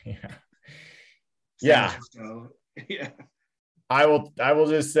 Yeah. Yeah. I will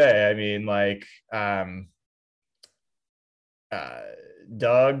just say, I mean, like,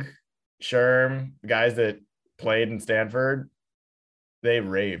 Doug, Sherm, guys that played in Stanford, they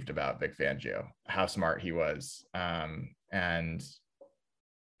raved about Vic Fangio, how smart he was, and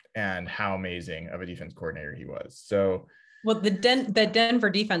how amazing of a defense coordinator he was. So, well, the Denver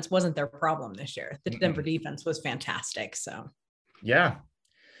defense wasn't their problem this year. The Denver defense was fantastic. So, yeah.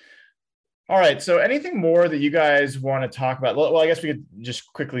 All right. So anything more that you guys want to talk about? Well, I guess we could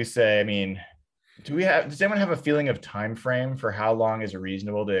just quickly say, I mean, does anyone have a feeling of time frame for how long is it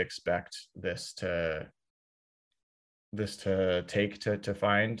reasonable to expect this to this to take to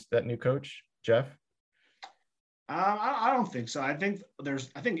find that new coach, Jeff? I don't think so. I think there's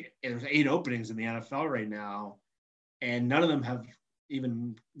 8 openings in the NFL right now, and none of them have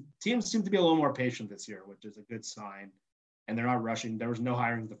even. Teams seem to be a little more patient this year, which is a good sign. And they're not rushing. There was no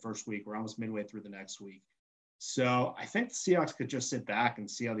hiring the first week. We're almost midway through the next week. So I think the Seahawks could just sit back and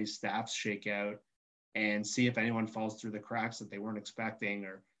see how these staffs shake out and see if anyone falls through the cracks that they weren't expecting,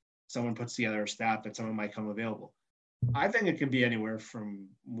 or someone puts together a staff that someone might come available. I think it can be anywhere from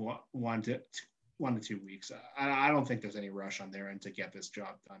 1 to 2 weeks. I don't think there's any rush on their end to get this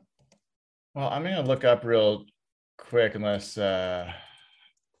job done. Well, I'm going to look up real quick unless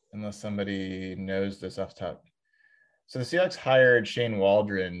somebody knows this off the top. So the Seahawks hired Shane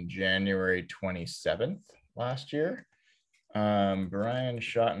Waldron January 27th last year. Brian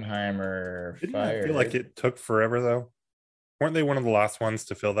Schottenheimer Didn't fired. I feel like it took forever though? Weren't they one of the last ones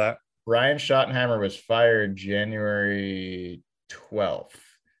to fill that? Brian Schottenheimer was fired January 12th.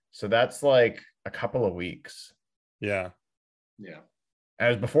 So that's like a couple of weeks. Yeah. Yeah. And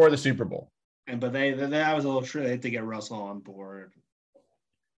it was before the Super Bowl. But that was a little true. They had to get Russell on board.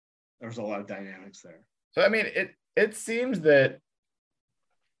 There was a lot of dynamics there. So I mean, it seems that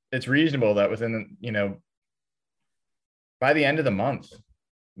it's reasonable that within, by the end of the month,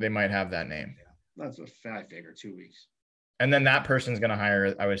 they might have that name. Yeah, that's what I figure, 2 weeks. And then that person's going to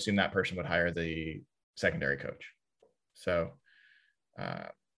hire, I would assume that person would hire the secondary coach. So,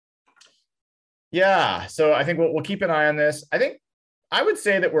 yeah. So I think we'll keep an eye on this. I would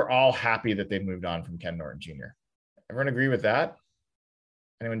say that we're all happy that they've moved on from Ken Norton Jr. Everyone agree with that?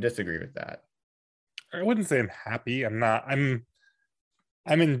 Anyone disagree with that? I wouldn't say I'm happy. I'm not. I'm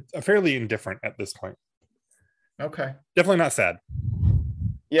fairly indifferent at this point. Okay. Definitely not sad.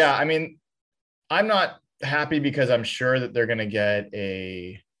 Yeah, I mean, I'm not happy because I'm sure that they're going to get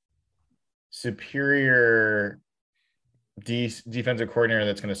a superior defensive coordinator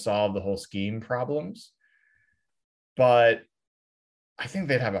that's going to solve the whole scheme problems. But I think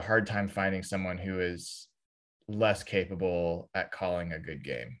they'd have a hard time finding someone who is less capable at calling a good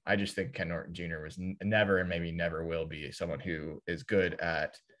game. I just think Ken Norton Jr. was never, and maybe never will be, someone who is good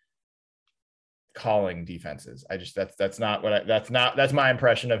at calling defenses. That's my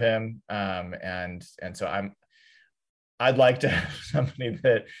impression of him. And so I'd like to have somebody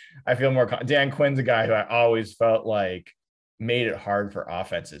that I feel more. Dan Quinn's a guy who I always felt like made it hard for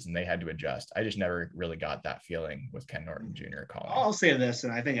offenses and they had to adjust. I just never really got that feeling with Ken Norton Jr. calling. I'll say this,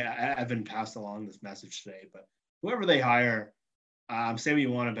 and I think Evan passed along this message today, but whoever they hire, say what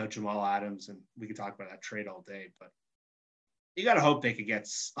you want about Jamal Adams, and we could talk about that trade all day, but you got to hope they could get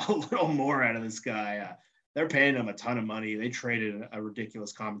a little more out of this guy. They're paying him a ton of money. They traded a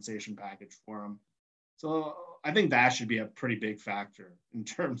ridiculous compensation package for him. So I think that should be a pretty big factor in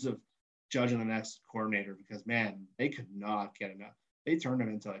terms of judging the next coordinator, because, man, they could not get enough. They turned him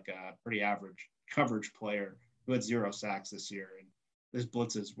into like a pretty average coverage player who had 0 sacks this year, and his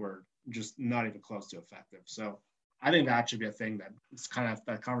blitzes were just not even close to effective. So I think that should be a thing that it's kind of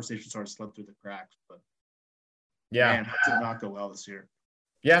that conversation sort of slipped through the cracks. But yeah, man, that did not go well this year.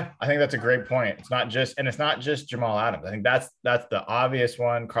 Yeah, I think that's a great point. It's not just Jamal Adams. I think that's the obvious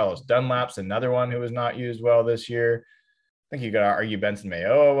one. Carlos Dunlap's another one who was not used well this year. I think you got to argue Benson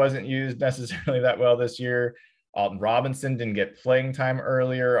Mayowa wasn't used necessarily that well this year. Alton Robinson didn't get playing time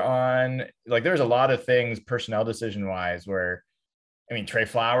earlier on. Like, there's a lot of things personnel decision wise where, I mean, Trey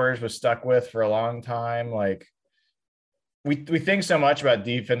Flowers was stuck with for a long time. Like, we think so much about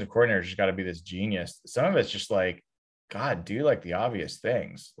defensive coordinators just got to be this genius. Some of it's just like, God, do like the obvious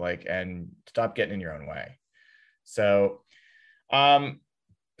things, like, and stop getting in your own way. So,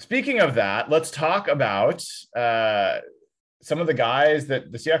 speaking of that, let's talk about some of the guys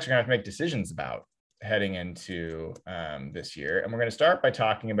that the Seahawks are going to have to make decisions about heading into this year. And we're going to start by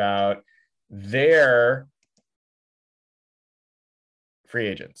talking about their free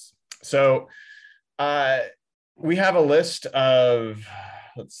agents. So we have a list of,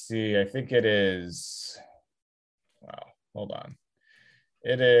 let's see, I think it is, wow, hold on.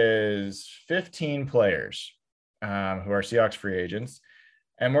 It is 15 players who are Seahawks free agents.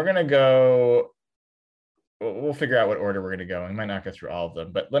 And we're going to go, we'll figure out what order we're going to go. We might not go through all of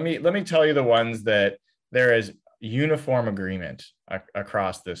them, but let me tell you the ones that there is uniform agreement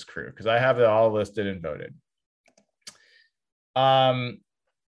across this crew, because I have it all listed and voted.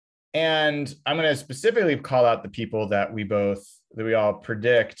 And I'm going to specifically call out the people that we all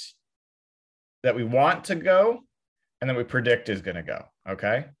predict that we want to go and that we predict is going to go.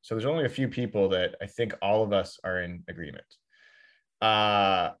 Okay. So there's only a few people that I think all of us are in agreement.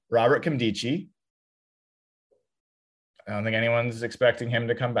 Robert Nkemdiche. I don't think anyone's expecting him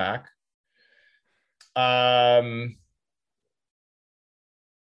to come back.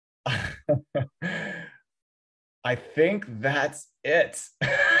 I think that's it.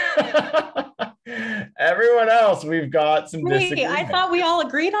 Everyone else, we've got some Wait, disagreement. I thought we all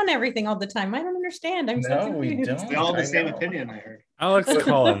agreed on everything all the time. I don't understand. I'm so No, we confused. don't. We all have the I same know. opinion, I heard. Alex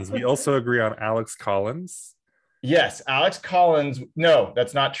Collins. We also agree on Alex Collins. Yes, Alex Collins. No,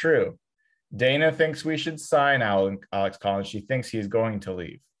 that's not true. Dana thinks we should sign Alex Collins. She thinks he's going to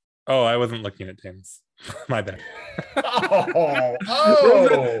leave. Oh, I wasn't looking at Tim's. My bad. Oh.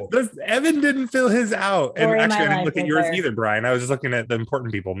 Evan didn't fill his out. And Story of actually, I my didn't look life at yours right there. either, Brian. I was just looking at the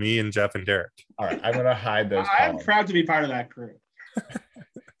important people, me and Jeff and Derek. All right, I'm gonna hide those. I'm columns. proud to be part of that crew.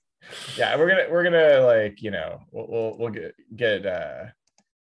 Yeah, we're gonna like, you know, we'll get Derek.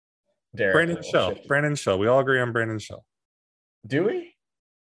 Brandon Shell. shifted. Brandon Shell. We all agree on Brandon Shell. Do we?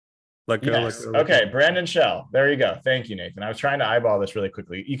 Let go. Yes. Let go. Okay, Brandon Shell. There you go. Thank you, Nathan. I was trying to eyeball this really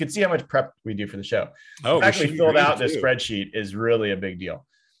quickly. You can see how much prep we do for the show. Oh, The fact we Rasheem filled Green, out this too. spreadsheet is really a big deal.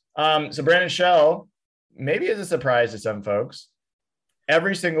 So Brandon Shell, maybe is a surprise to some folks.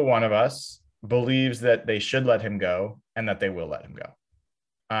 Every single one of us believes that they should let him go and that they will let him go.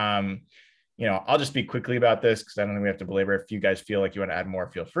 You know, I'll just speak quickly about this because I don't think we have to belabor it. If you guys feel like you want to add more,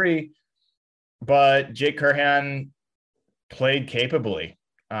 feel free. But Jake Curhan played capably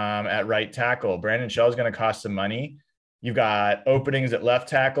at right tackle. Brandon Shell is going to cost some money. You've got openings at left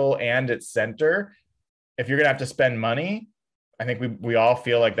tackle and at center. If you're going to have to spend money, I think we all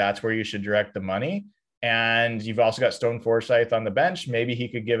feel like that's where you should direct the money. And you've also got Stone Forsythe on the bench. Maybe he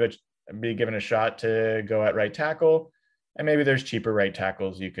could be given a shot to go at right tackle. And maybe there's cheaper right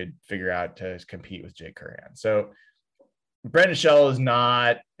tackles you could figure out to compete with Jake Curhan. So Brandon Shell is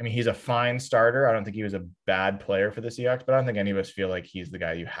not, I mean, he's a fine starter. I don't think he was a bad player for the Seahawks, but I don't think any of us feel like he's the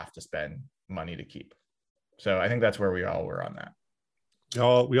guy you have to spend money to keep. So I think that's where we all were on that.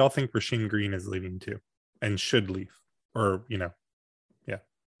 We all think Rasheem Green is leaving too and should leave. Or, you know, yeah.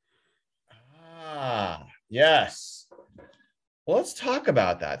 Yes. Well, let's talk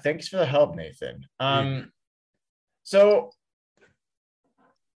about that. Thanks for the help, Nathan. So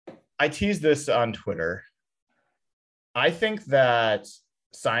I teased this on Twitter. I think that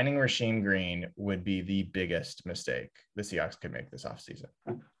signing Rasheem Green would be the biggest mistake the Seahawks could make this offseason.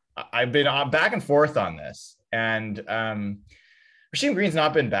 I've been back and forth on this, and Rasheem Green's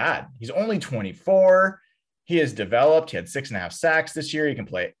not been bad. He's only 24. He has developed. He had 6.5 sacks this year. He can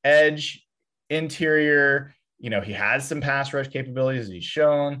play edge, interior. You know, he has some pass rush capabilities, as he's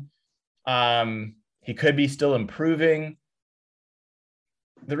shown. He could be still improving.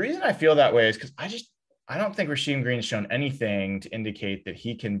 The reason I feel that way is because I don't think Rasheem Green's shown anything to indicate that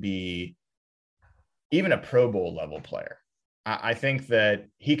he can be even a Pro Bowl level player. I think that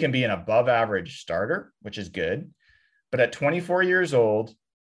he can be an above average starter, which is good. But at 24 years old,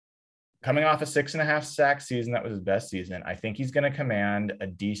 coming off a 6.5 sack season, that was his best season, I think he's going to command a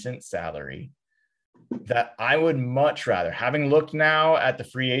decent salary that I would much rather, having looked now at the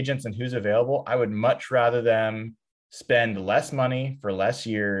free agents and who's available, I would much rather them spend less money for less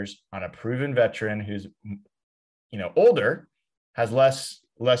years on a proven veteran who's, you know, older, has less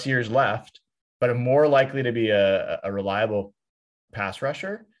years left, but more likely to be a reliable pass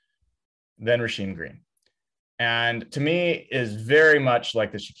rusher than Rasheem Green. And to me is very much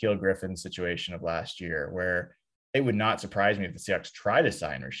like the Shaquille Griffin situation of last year, where it would not surprise me if the Seahawks try to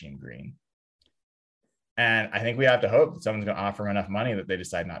sign Rasheem Green. And I think we have to hope that someone's going to offer him enough money that they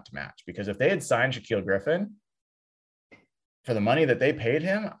decide not to match. Because if they had signed Shaquille Griffin for the money that they paid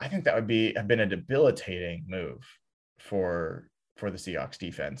him, I think that would have been a debilitating move for the Seahawks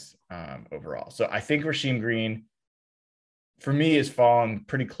defense overall. So I think Rasheem Green, for me, is fallen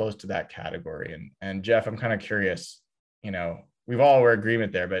pretty close to that category. And Jeff, I'm kind of curious, you know, we've all were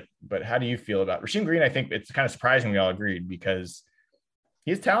agreement there, but how do you feel about Rasheem Green? I think it's kind of surprising we all agreed because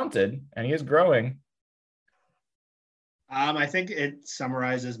he's talented and he is growing. I think it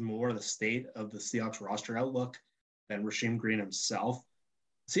summarizes more the state of the Seahawks roster outlook than Rasheem Green himself.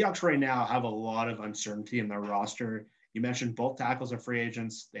 Seahawks right now have a lot of uncertainty in their roster. You mentioned both tackles are free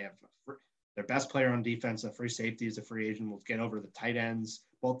agents. They have their best player on defense, a free safety, is a free agent. We'll get over the tight ends,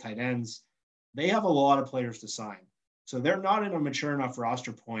 both tight ends. They have a lot of players to sign. So they're not in a mature enough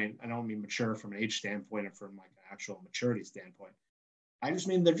roster point. I don't mean mature from an age standpoint or from like an actual maturity standpoint. I just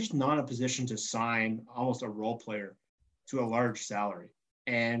mean they're just not in a position to sign almost a role player to a large salary.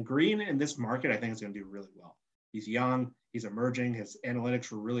 And Green in this market, I think is going to do really well. He's young. He's emerging. His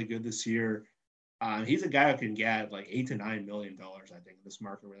analytics were really good this year. He's a guy who can get like $8 to $9 million, I think, in this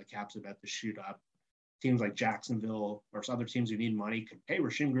market where the cap's about to shoot up. Teams like Jacksonville or some other teams who need money could pay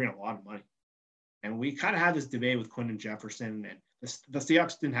Rasheem Green a lot of money. And we kind of had this debate with Quinton Jefferson, and the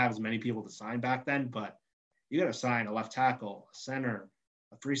Seahawks didn't have as many people to sign back then, but you got to sign a left tackle, a center,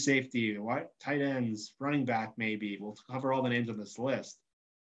 a free safety, tight ends, running back maybe. We'll cover all the names on this list.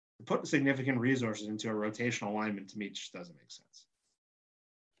 To put significant resources into a rotational alignment to me just doesn't make sense.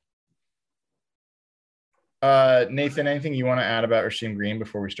 Nathan, anything you want to add about Rasheem Green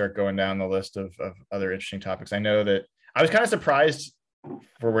before we start going down the list of other interesting topics? I know that I was kind of surprised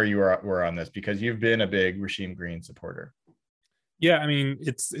for where you were on this because you've been a big Rasheem Green supporter. Yeah, I mean,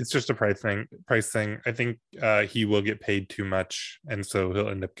 it's just a price thing. I think he will get paid too much, and so he'll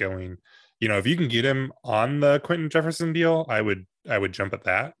end up going. If you can get him on the Quentin Jefferson deal, I would jump at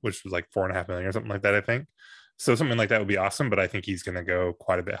that, which was like $4.5 million or something like that, I think. So something like that would be awesome, but I think he's going to go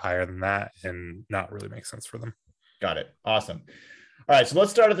quite a bit higher than that and not really make sense for them. Got it. Awesome. All right, so let's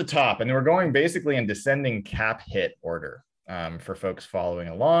start at the top, and we're going basically in descending cap hit order for folks following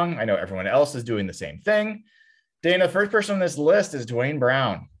along. I know everyone else is doing the same thing. Dana, the first person on this list is Dwayne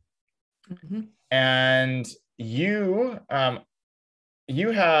Brown. Mm-hmm. And you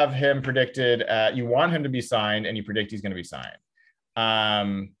have him predicted you want him to be signed and you predict he's going to be signed.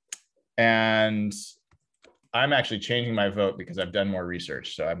 And I'm actually changing my vote because I've done more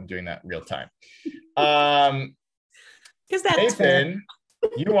research. So I'm doing that real time. Because that's Nathan,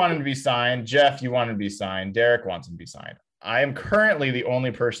 you want him to be signed. Jeff, you want him to be signed. Derek wants him to be signed. I am currently the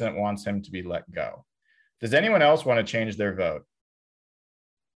only person that wants him to be let go. Does anyone else want to change their vote?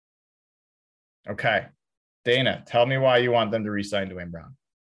 Okay. Dana, tell me why you want them to re-sign Dwayne Brown.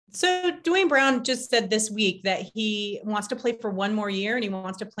 So Dwayne Brown just said this week that he wants to play for one more year and he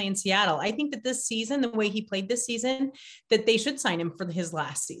wants to play in Seattle. I think that this season, the way he played this season, that they should sign him for his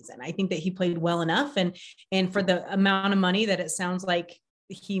last season. I think that he played well enough and for the amount of money that it sounds like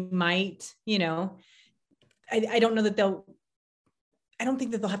he might, I don't know that I don't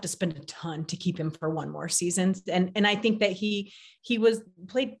think that they'll have to spend a ton to keep him for one more season. And I think that he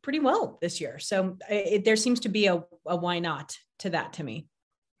played pretty well this year. So there seems to be a why not to that to me.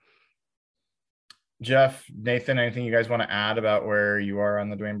 Jeff, Nathan, anything you guys want to add about where you are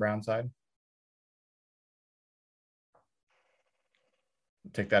on the Dwayne Brown side?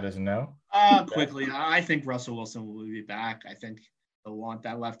 Take that as a no. Quickly, I think Russell Wilson will be back. I think they'll want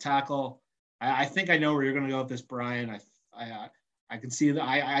that left tackle. I think I know where you're going to go with this, Brian. I can see that.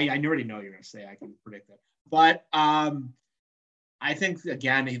 I already know you're going to say. I can predict it. But I think,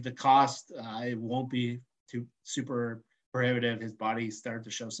 again, the cost, it won't be too super prohibitive. His body started to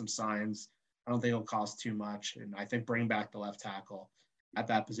show some signs. I don't think it'll cost too much. And I think bring back the left tackle at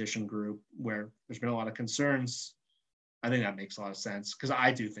that position group where there's been a lot of concerns. I think that makes a lot of sense because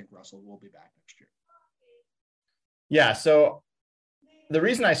I do think Russell will be back next year. Yeah, so the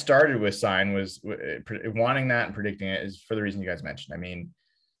reason I started with sign was wanting that and predicting it is for the reason you guys mentioned. I mean,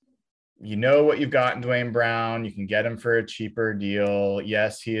 you know what you've got in Dwayne Brown. You can get him for a cheaper deal.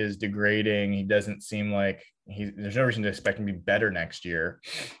 Yes, he is degrading. He doesn't seem like there's no reason to expect him to be better next year.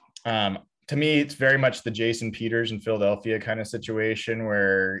 To me, it's very much the Jason Peters in Philadelphia kind of situation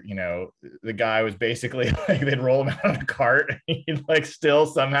where, the guy was basically like they'd roll him out on a cart. He still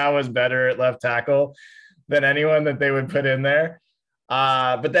somehow was better at left tackle than anyone that they would put in there.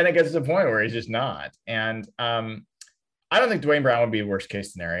 But then it gets to the point where he's just not. And I don't think Dwayne Brown would be a worst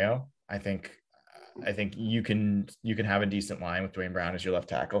case scenario. I think you can have a decent line with Dwayne Brown as your left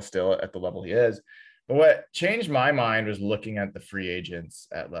tackle still at the level he is. But what changed my mind was looking at the free agents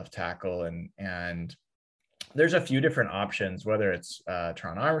at left tackle, and there's a few different options, whether it's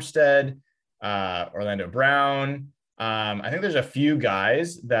Teron Armstead, Orlando Brown. I think there's a few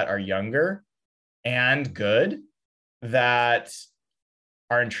guys that are younger and good that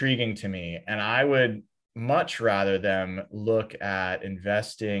are intriguing to me. And I would much rather them look at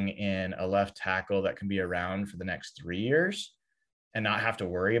investing in a left tackle that can be around for the next 3 years and not have to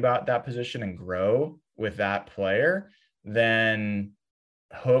worry about that position and grow with that player than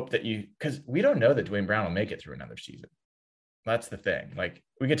hope that because we don't know that Dwayne Brown will make it through another season. That's the thing.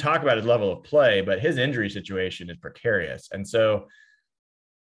 We could talk about his level of play, but his injury situation is precarious. And so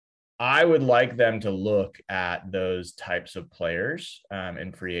I would like them to look at those types of players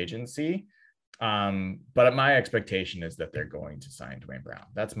in free agency. But my expectation is that they're going to sign Dwayne Brown.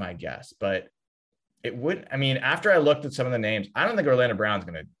 That's my guess. But after I looked at some of the names, I don't think Orlando Brown's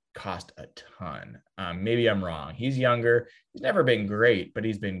going to cost a ton. Maybe I'm wrong. He's younger. He's never been great, but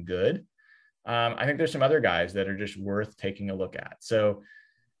he's been good. I think there's some other guys that are just worth taking a look at. So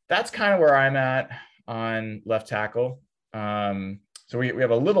that's kind of where I'm at on left tackle. So we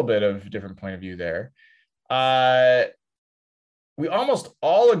have a little bit of different point of view there. We almost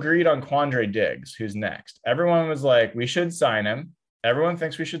all agreed on Quandre Diggs, who's next. Everyone was like, we should sign him. Everyone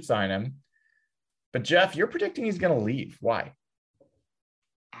thinks we should sign him. But Jeff, you're predicting he's going to leave. Why?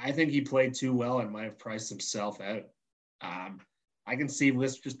 I think he played too well and might have priced himself out. I can see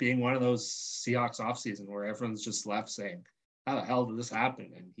this just being one of those Seahawks offseason where everyone's just left saying, how the hell did this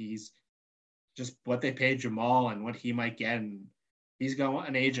happen? And he's just what they paid Jamal and what he might get. And he's got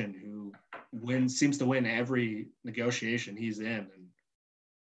an agent who seems to win every negotiation he's in. And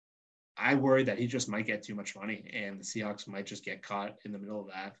I worry that he just might get too much money and the Seahawks might just get caught in the middle of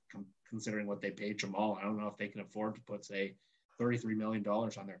that, considering what they paid Jamal. I don't know if they can afford to put, say, $33 million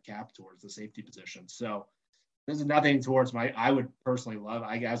on their cap towards the safety position. So this is nothing towards I would personally love,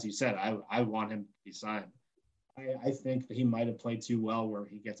 as you said, I want him to be signed. I think that he might have played too well where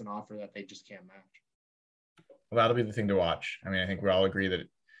he gets an offer that they just can't match. Well, that'll be the thing to watch. I mean, I think we all agree that it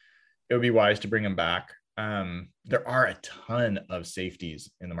would be wise to bring him back. There are a ton of safeties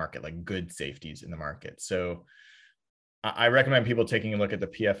in the market, like good safeties in the market. So I recommend people taking a look at the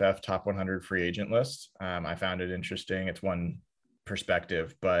PFF top 100 free agent list. I found it interesting. It's one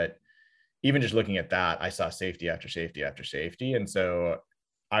perspective, but even just looking at that, I saw safety after safety after safety. And so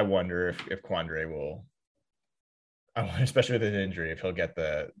I wonder if Quandre will, especially with his injury, if he'll get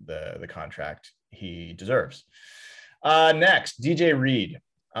the contract he deserves. Next, DJ Reed.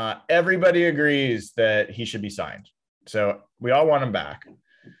 Everybody agrees that he should be signed. So we all want him back.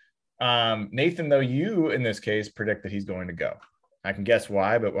 Nathan, though, you in this case predict that he's going to go. I can guess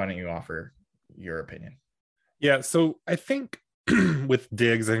why, but why don't you offer your opinion? Yeah, so I think with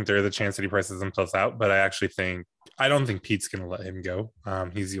Diggs, I think there's a chance that he prices himself out, but I don't think Pete's going to let him go.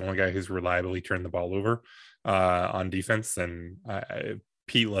 He's the only guy who's reliably turned the ball over on defense, and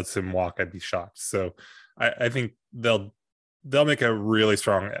Pete lets him walk, I'd be shocked. So I think they'll make a really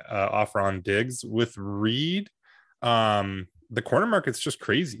strong offer on Diggs. With Reed, the corner market's just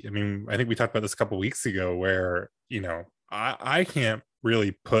crazy. I mean, I think we talked about this a couple of weeks ago where, I can't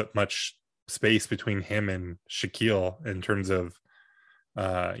really put much space between him and Shaquille in terms of,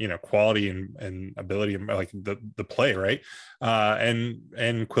 quality and ability, like the play, right?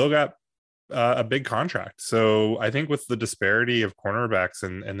 And Quill got a big contract. So I think with the disparity of cornerbacks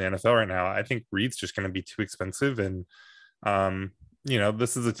in the NFL right now, I think Reed's just going to be too expensive. And,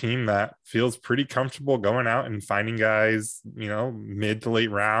 this is a team that feels pretty comfortable going out and finding guys, mid to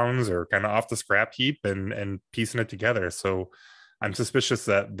late rounds or kind of off the scrap heap and piecing it together. So I'm suspicious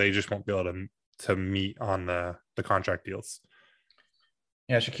that they just won't be able to meet on the contract deals.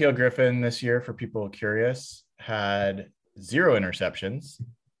 Yeah, Shaquille Griffin this year, for people curious, had 0 interceptions,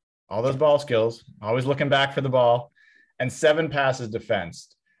 all those ball skills, always looking back for the ball, and 7 passes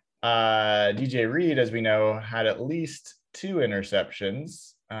defensed. DJ Reed, as we know, had at least 2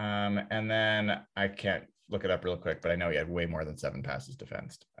 interceptions. And then I can't look it up real quick, but I know he had way more than 7 passes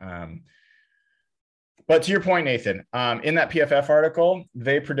defensed. But to your point, Nathan, in that PFF article,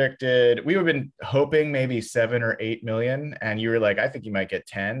 they predicted, we would have been hoping maybe 7 or 8 million. And you were like, I think you might get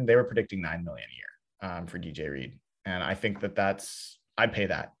 10. They were predicting 9 million a year for DJ Reed. And I think I'd pay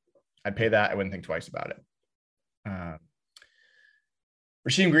that. I wouldn't think twice about it.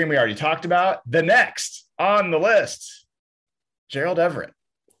 Rasheem Green, we already talked about. The next on the list, Gerald Everett.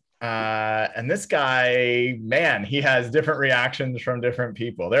 And this guy, man, he has different reactions from different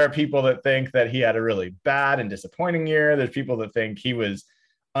people. There are people that think that he had a really bad and disappointing year. There's people that think he was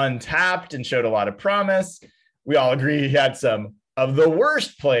untapped and showed a lot of promise. We all agree he had some of the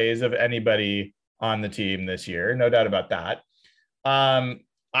worst plays of anybody on the team this year. No doubt about that.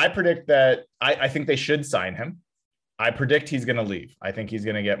 I predict that I think they should sign him. I predict he's going to leave. I think he's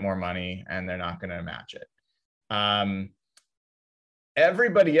going to get more money and they're not going to match it.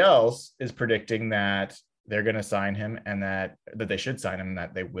 Everybody else is predicting that they're going to sign him and that they should sign him and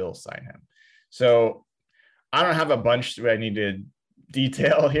that they will sign him. So I don't have a bunch that I need to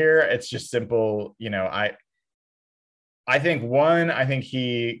detail here. It's just simple. I think 1, I think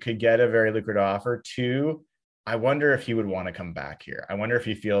he could get a very lucrative offer. 2, I wonder if he would want to come back here. I wonder if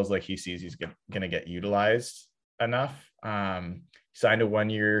he feels like he sees he's going to get utilized enough. Signed a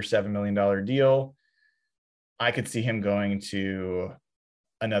 1-year, $7 million deal. I could see him going to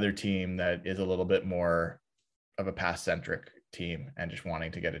another team that is a little bit more of a pass-centric team and just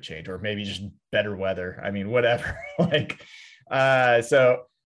wanting to get a change, or maybe just better weather. I mean, whatever. So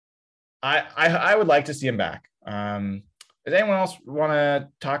I would like to see him back. Does anyone else want to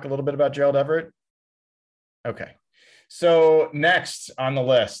talk a little bit about Gerald Everett? Okay. So next on the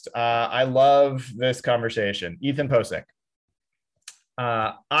list, I love this conversation. Ethan Posick.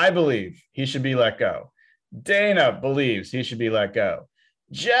 I believe he should be let go. Dana believes he should be let go.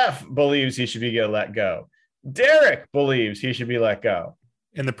 Jeff believes he should be let go. Derek believes he should be let go.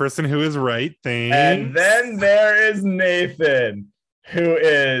 And the person who is right thinks. And then there is Nathan, who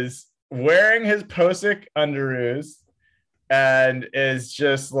is wearing his Posick underoos and is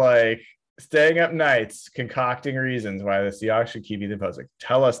just like staying up nights, concocting reasons why the Seahawks should keep Ethan Posick.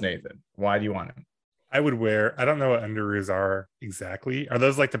 Tell us, Nathan, why do you want him? I would wear, I don't know what underoos are exactly. Are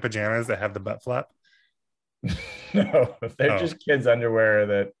those like the pajamas that have the butt flap? No, they're just kids'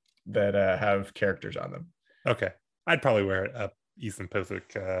 underwear that have characters on them. Okay. I'd probably wear a Ethan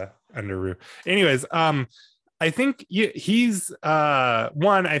Posick underoo. Anyways, I think he's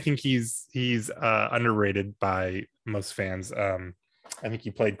one. I think he's underrated by most fans. I think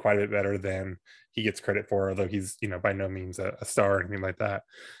he played quite a bit better than he gets credit for, although he's by no means a star or anything like that.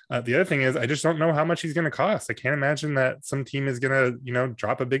 The other thing is, I just don't know how much he's going to cost. I can't imagine that some team is going to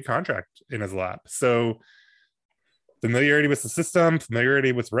drop a big contract in his lap. So familiarity with the system,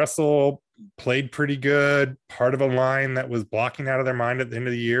 familiarity with Russell, played pretty good, part of a line that was blocking out of their mind at the end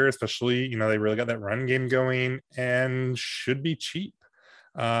of the year, especially, they really got that run game going, and should be cheap.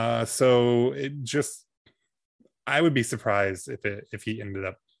 So it just, I would be surprised if he ended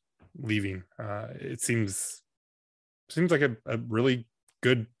up leaving. It seems like a really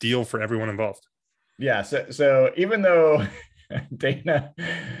good deal for everyone involved. Yeah. So even though Dana,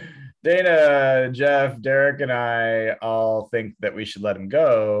 Jeff, Derek, and I all think that we should let him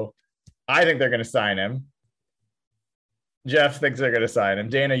go, I think they're going to sign him. Jeff thinks they're going to sign him.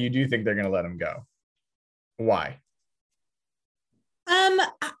 Dana, you do think they're going to let him go. Why?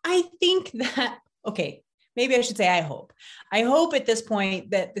 I think that, okay, maybe I should say I hope at this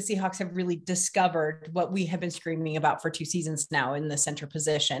point that the Seahawks have really discovered what we have been screaming about for 2 seasons now in the center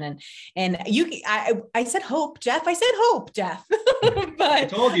position. And I said hope, Jeff. I said hope, Jeff. But I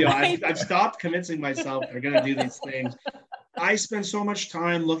told you, I've stopped convincing myself they're going to do these things. I spent so much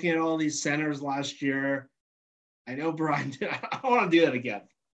time looking at all these centers last year. I know Brian did. I don't want to do that again.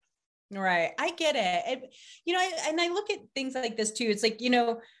 Right. I get it. And I look at things like this too. It's like,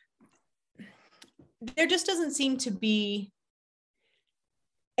 there just doesn't seem to be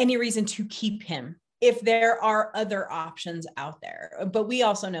any reason to keep him if there are other options out there. But we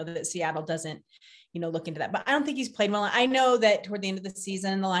also know that Seattle doesn't, look into that. But I don't think he's played well. I know that toward the end of the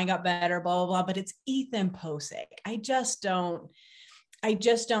season, the line got better, blah, blah, blah, but it's Ethan Posick. I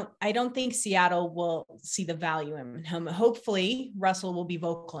don't think Seattle will see the value in him. Hopefully Russell will be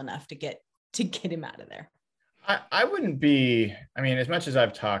vocal enough to get him out of there. I wouldn't be, as much as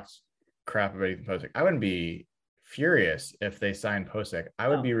I've talked crap about Ethan Posick, I wouldn't be furious if they signed Posick. I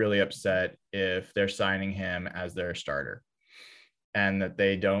would be really upset if they're signing him as their starter and that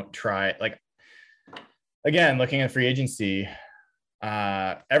they don't try, again, looking at free agency,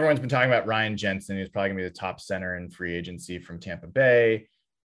 everyone's been talking about Ryan Jensen. He's probably gonna be the top center in free agency from Tampa Bay.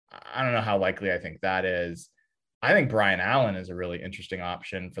 I don't know how likely I think that is. I think Brian Allen is a really interesting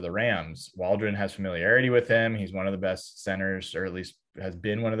option for the Rams. Waldron has familiarity with him. He's one of the best centers, or at least has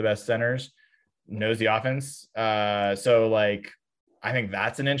been one of the best centers, knows the offense. So I think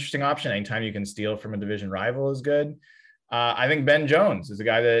that's an interesting option. Anytime you can steal from a division rival is good. I think Ben Jones is a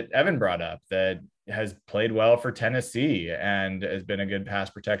guy that Evan brought up that has played well for Tennessee and has been a good pass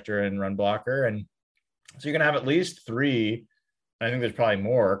protector and run blocker. And so you're going to have at least 3. I think there's probably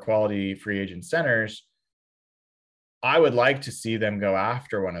more quality free agent centers. I would like to see them go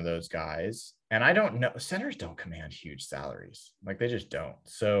after one of those guys. And I don't know, centers don't command huge salaries. They just don't.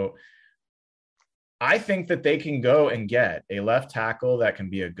 So I think that they can go and get a left tackle that can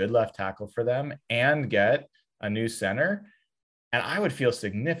be a good left tackle for them and get a new center. And I would feel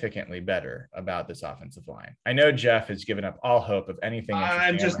significantly better about this offensive line. I know Jeff has given up all hope of anything.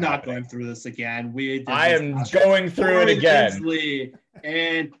 I'm just not going through this again. I am going through it again.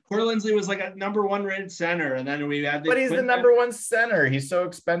 And Corey Linsley was a number 1 rated center, and then we had. But he's the number 1 center. He's so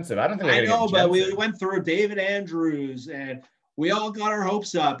expensive. I don't think. I know, but we went through David Andrews, and we all got our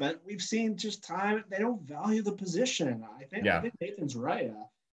hopes up. And we've seen just time; they don't value the position. I think Nathan's right.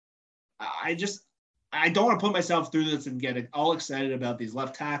 I don't want to put myself through this and get all excited about these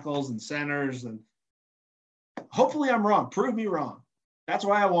left tackles and centers. And hopefully I'm wrong. Prove me wrong. That's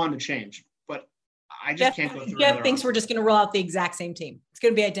why I wanted to change. But I just can't go through. Jeff thinks we're just going to roll out the exact same team. It's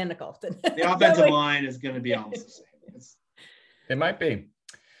going to be identical. The offensive line is going to be almost the same. It might be.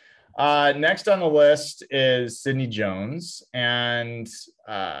 Next on the list is Sidney Jones. And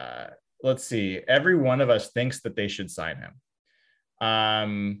let's see. Every one of us thinks that they should sign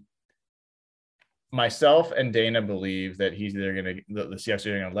him. Myself and Dana believe that he's either the Seahawks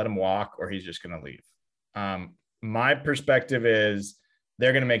are going to let him walk or he's just going to leave. My perspective is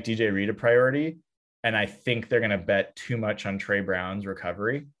they're going to make DJ Reed a priority. And I think they're going to bet too much on Trey Brown's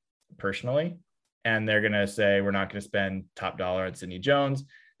recovery personally. And they're going to say, we're not going to spend top dollar on Sidney Jones.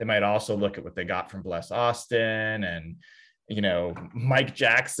 They might also look at what they got from Bless Austin and, Mike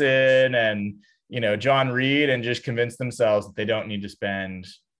Jackson and, John Reed and just convince themselves that they don't need to spend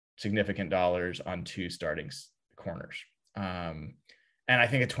significant dollars on 2 starting corners. And I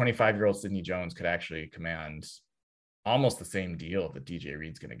think a 25-year-old Sidney Jones could actually command almost the same deal that DJ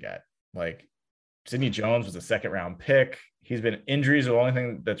Reed's going to get. Like, Sidney Jones was a 2nd-round pick. He's been injuries, the only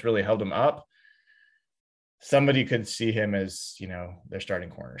thing that's really held him up. Somebody could see him as, their starting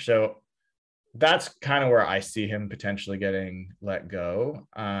corner. So that's kind of where I see him potentially getting let go.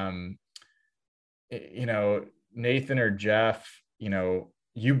 Nathan or Jeff,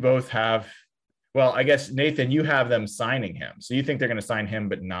 you both have, well, I guess Nathan, you have them signing him. So you think they're going to sign him,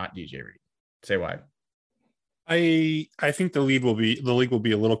 but not DJ Reed. Say why. I think the league will be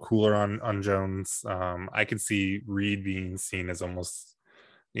a little cooler on Jones. I could see Reed being seen as almost,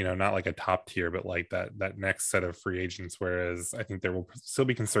 not like a top tier, but like that next set of free agents. Whereas I think there will still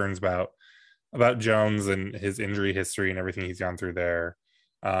be concerns about Jones and his injury history and everything he's gone through there.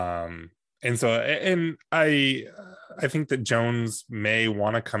 And I think that Jones may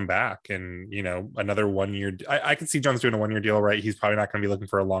want to come back and, another 1 year. I could see Jones doing a 1 year deal, right? He's probably not going to be looking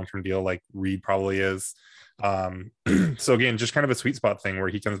for a long-term deal like Reed probably is. So again, just kind of a sweet spot thing where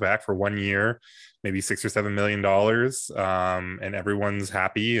he comes back for 1 year, maybe $6 or $7 million, and everyone's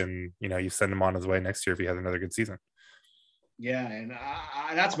happy, and you send him on his way next year if he has another good season. Yeah, and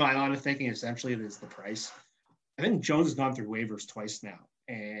that's my line of thinking. Essentially, is the price. I think Jones has gone through waivers twice now,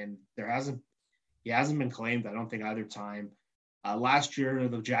 and he hasn't been claimed. I don't think either time. Last year,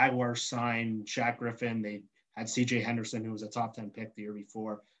 the Jaguars signed Shaq Griffin. They had C.J. Henderson, who was a top 10 pick the year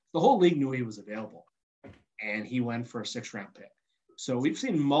before. The whole league knew he was available, and he went for a 6th-round pick. So we've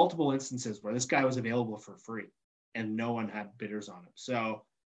seen multiple instances where this guy was available for free, and no one had bidders on him. So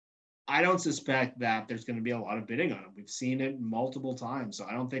I don't suspect that there's going to be a lot of bidding on him. We've seen it multiple times. So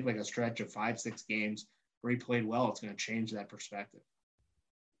I don't think like a stretch of 5-6 games where he played well, it's going to change that perspective.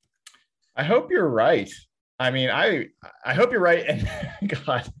 I hope you're right. I mean, I hope you're right. And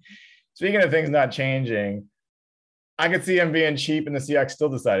God, speaking of things not changing, I could see him being cheap and the Seahawks still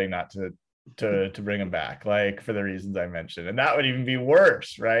deciding not to bring him back, like for the reasons I mentioned. And that would even be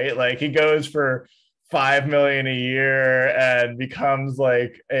worse, right? Like he goes for $5 million a year and becomes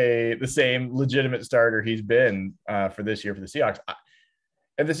like the same legitimate starter he's been for this year for the Seahawks.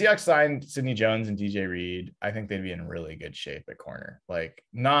 If the Seahawks signed Sidney Jones and DJ Reed, I think they'd be in really good shape at corner. Like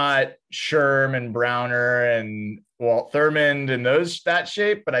not Sherm and Browner and Walt Thurmond and that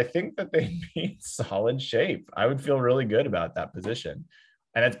shape, but I think that they'd be in solid shape. I would feel really good about that position.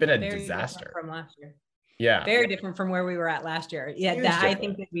 And it's been a disaster from last year. Yeah. Very different from where we were at last year. Yeah. I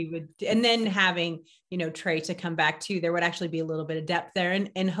think that we would, and then having, Trey to come back too, there would actually be a little bit of depth there.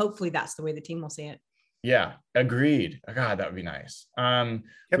 And hopefully that's the way the team will see it. Yeah. Agreed. Oh, God, that would be nice. We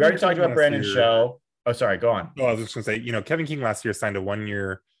already talked about Brandon Shell. Oh, sorry. Go on. Oh, I was just going to say, Kevin King last year signed a 1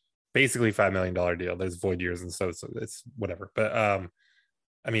 year, basically $5 million deal. There's void years and so it's whatever. But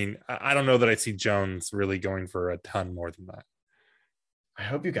I mean, I don't know that I see Jones really going for a ton more than that. I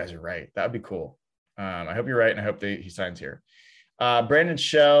hope you guys are right. That would be cool. I hope you're right, and I hope he signs here. Brandon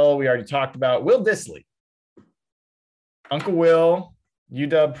Shell, we already talked about. Will Dissly. Uncle Will,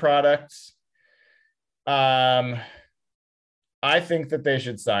 UW products. I think that they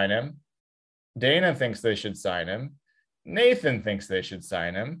should sign him. Dana thinks they should sign him. Nathan thinks they should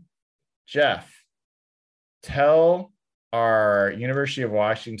sign him. Jeff, tell our University of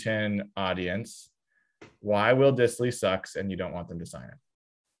Washington audience why Will Dissly sucks and you don't want them to sign him.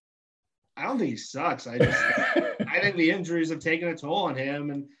 I don't think he sucks. I think the injuries have taken a toll on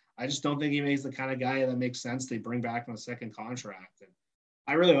him, and I just don't think he makes the kind of guy that makes sense to bring back on a second contract. And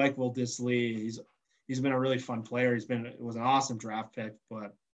I really like Will Dissly. He's been a really fun player. It was an awesome draft pick,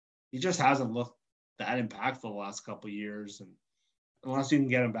 but he just hasn't looked that impactful the last couple of years. And unless you can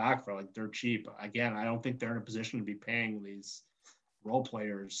get him back for like dirt cheap, again, I don't think they're in a position to be paying these role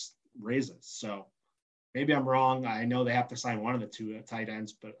players raises. So maybe I'm wrong. I know they have to sign one of the two tight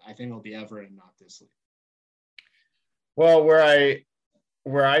ends, but I think it'll be Everett and not Dissly. Well, where I,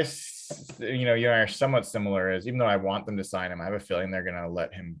 you and I are somewhat similar is even though I want them to sign him, I have a feeling they're going to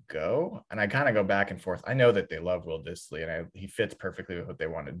let him go. And I kind of go back and forth. I know that they love Will Dissly and he fits perfectly with what they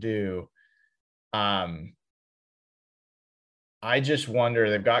want to do. I just wonder,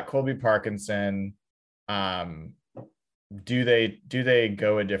 they've got Colby Parkinson. Do they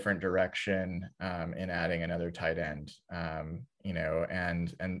go a different direction in adding another tight end? And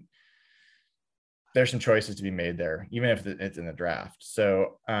there's some choices to be made there, even if it's in the draft.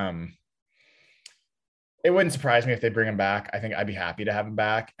 So it wouldn't surprise me if they bring him back. I think I'd be happy to have him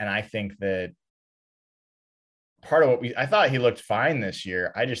back. And I think that part of I thought he looked fine this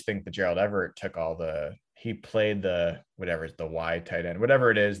year. I just think that Gerald Everett took he played the wide tight end,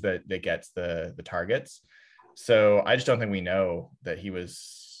 whatever it is that gets the targets. So I just don't think we know that he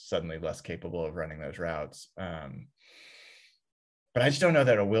was suddenly less capable of running those routes. But I just don't know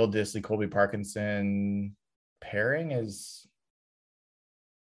that a Will Dissly, Colby Parkinson pairing is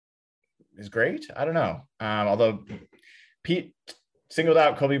great. I don't know. Although Pete singled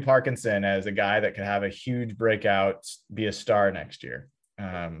out Colby Parkinson as a guy that could have a huge breakout, be a star next year.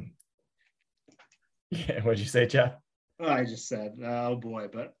 Yeah, what'd you say, Jeff? Oh, I just said, oh boy,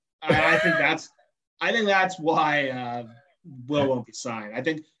 but I think that's why Will won't be signed. I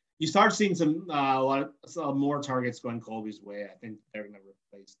think you start seeing some more targets going Colby's way. I think they're going to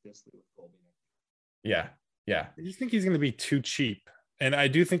replace Dissly with Colby. Yeah. I just think he's going to be too cheap, and I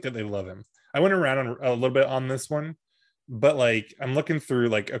do think that they love him. I went around a little bit on this one, but like I'm looking through,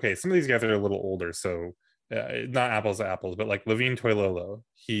 like, okay, some of these guys are a little older, so not apples to apples, but like Levine Toilolo,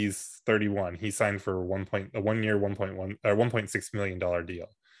 he's 31. He signed for a 1 year, $1.6 million deal.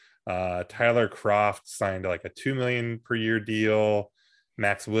 Tyler Croft signed like a $2 million per year deal.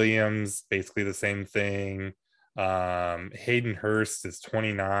 Max Williams, basically the same thing. Hayden Hurst is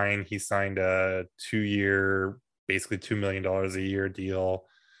 29. He signed a 2-year, basically $2 million a year deal.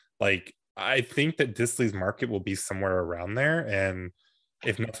 Like, I think that Dissly's market will be somewhere around there, and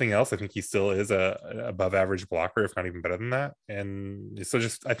if nothing else, I think he still is a above average blocker, if not even better than that. And so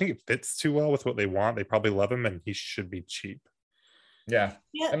I think it fits too well with what they want. They probably love him, and he should be cheap. Yeah,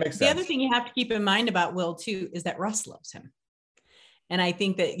 that makes sense. The other thing you have to keep in mind about Will too is that Russ loves him. And I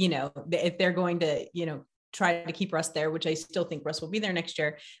think that, if they're going to, try to keep Russ there, which I still think Russ will be there next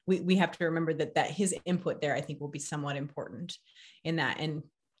year, we have to remember that his input there, I think, will be somewhat important in that. And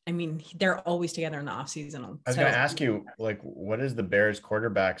I mean, they're always together in the off season. I was going to ask you, like, what does the Bears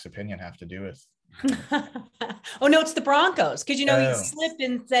quarterback's opinion have to do with? Oh no, it's the Broncos, because he slipped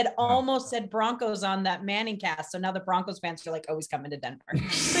and almost said Broncos on that Manning cast. So now the Broncos fans are like, oh, he's coming to Denver.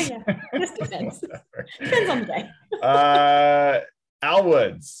 So yeah, just depends. Depends on the day. Al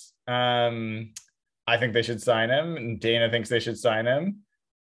Woods. I think they should sign him, and Dana thinks they should sign him.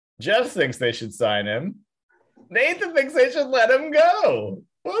 Jeff thinks they should sign him. Nathan thinks they should let him go.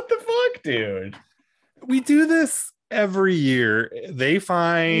 What the fuck, dude? We do this every year. They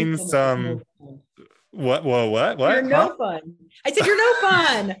find some. What? You're no fun. I said you're no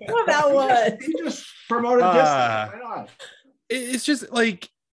fun. What that was? He just promoted Dissly. Why not? It's just like,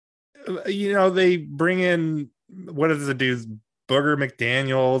 they bring in, what is the dude's, Booger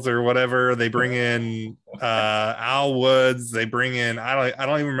McDaniels or whatever. They bring in Al Woods. They bring in, I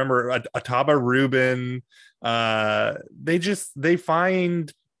don't even remember, Ataba Rubin.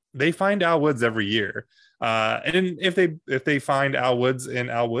 They find Al Woods every year. And if they find Al Woods in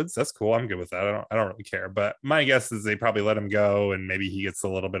Al Woods, that's cool. I'm good with that. I don't really care. But my guess is they probably let him go, and maybe he gets a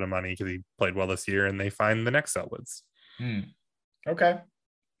little bit of money because he played well this year, and they find the next Al Woods. Okay.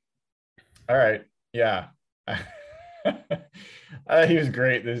 All right. Yeah. He was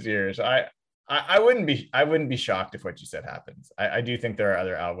great this year. So I wouldn't be shocked if what you said happens. I do think there are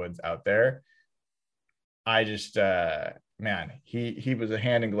other Al Woods out there. I just man, he was a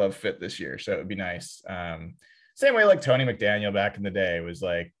hand and glove fit this year, so it would be nice. Same way like Tony McDaniel back in the day was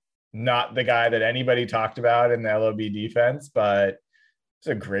like not the guy that anybody talked about in the LOB defense, but it's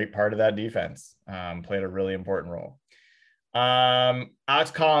a great part of that defense. Played a really important role.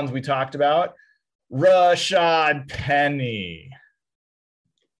 Alex Collins, we talked about. Rashad Penny.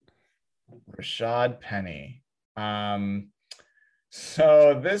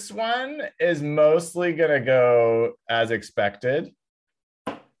 So this one is mostly going to go as expected,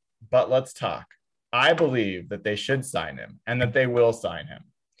 but let's talk. I believe that they should sign him and that they will sign him.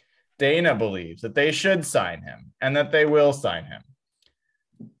 Dana believes that they should sign him and that they will sign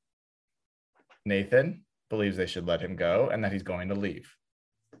him. Nathan believes they should let him go and that he's going to leave.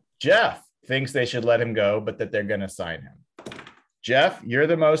 Jeff thinks they should let him go, but that they're going to sign him. Jeff, you're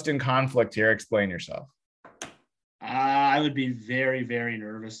the most in conflict here. Explain yourself. I would be very, very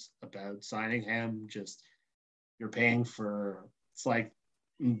nervous about signing him. Just you're paying for, it's like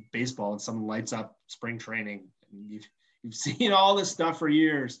in baseball and someone lights up spring training. And you've seen all this stuff for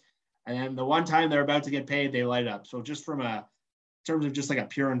years. And then the one time they're about to get paid, they light up. So just in terms of just like a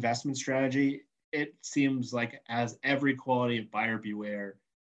pure investment strategy, it seems like it has every quality of buyer beware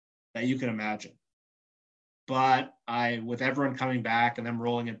that you can imagine. But with everyone coming back and them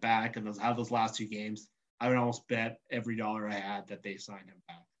rolling it back and those last 2 games, I would almost bet every dollar I had that they signed him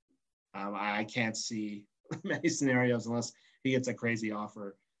back. I can't see many scenarios unless he gets a crazy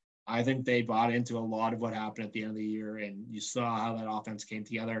offer. I think they bought into a lot of what happened at the end of the year, and you saw how that offense came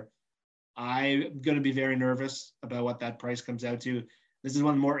together. I'm going to be very nervous about what that price comes out to. This is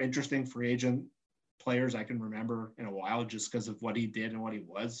one of the more interesting free agent players I can remember in a while, just because of what he did and what he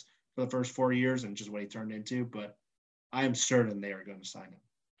was for the first 4 years and just what he turned into. But I am certain they are going to sign him.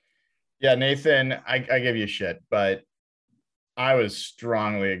 Yeah, Nathan, I give you shit, but I was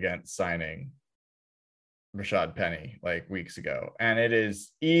strongly against signing Rashad Penny like weeks ago. And it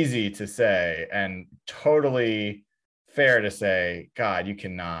is easy to say and totally fair to say, God, you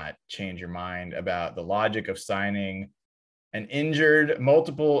cannot change your mind about the logic of signing an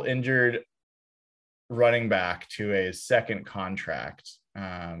multiple injured running back to a second contract,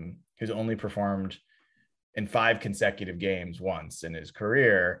 who's only performed in 5 consecutive games once in his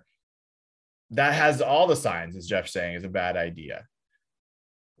career. That has all the signs, as Jeff's saying, is a bad idea.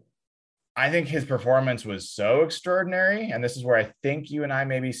 I think his performance was so extraordinary, and this is where I think you and I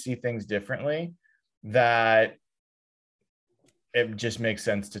maybe see things differently, that it just makes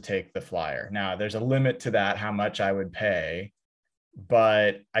sense to take the flyer. Now, there's a limit to that, how much I would pay,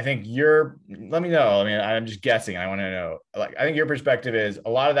 but I think let me know. I mean, I'm just guessing. I want to know, like, I think your perspective is a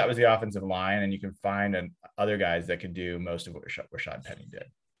lot of that was the offensive line, and you can find other guys that could do most of what Rashad Penny did.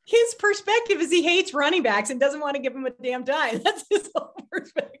 His perspective is he hates running backs and doesn't want to give him a damn time. That's his whole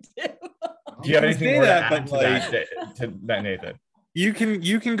perspective. Do you have anything more to add to that, Nathan? You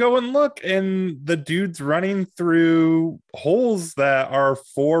can go and look, and the dude's running through holes that are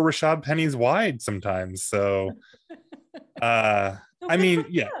 4 Rashad Pennies wide sometimes. So, I mean,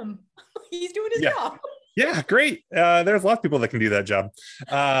 yeah, he's doing his job. Yeah, great. There's a lot of people that can do that job.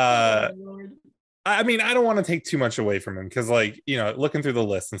 I mean, I don't want to take too much away from him because, like, you know, looking through the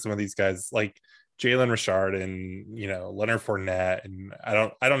list and some of these guys like Jalen Richard and, you know, Leonard Fournette, and I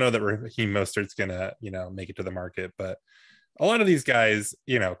don't know that Raheem Mostert's gonna, you know, make it to the market, but a lot of these guys,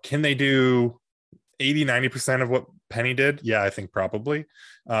 you know, can they do 80-90% of what Penny did? Yeah, I think probably.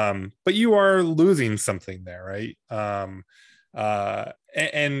 But you are losing something there, right?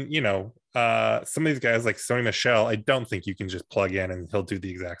 And you know, some of these guys like Sony Michel, I don't think you can just plug in and he'll do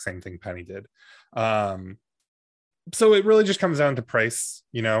the exact same thing Penny did. So it really just comes down to price,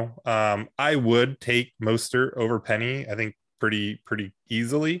 you know. I would take Mostert over Penny, I think pretty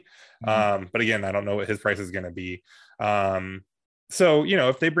easily. But again, I don't know what his price is going to be. So, you know,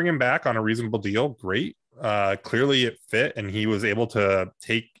 if they bring him back on a reasonable deal, great. Clearly it fit, and he was able to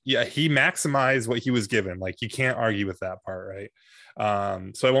he maximized what he was given. Like, you can't argue with that part, right?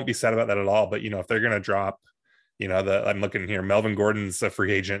 So I won't be sad about that at all. But, you know, if they're going to drop, you know, I'm looking here, Melvin Gordon's a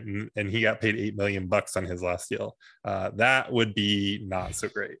free agent, and he got paid $8 million on his last deal. That would be not so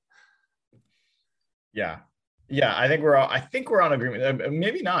great. Yeah. I think we're on agreement.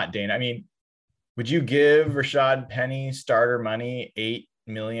 Maybe not, Dane. I mean, would you give Rashad Penny starter money, $8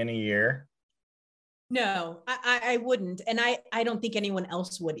 million a year? No, I wouldn't. And I don't think anyone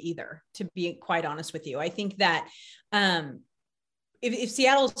else would either, to be quite honest with you. I think that if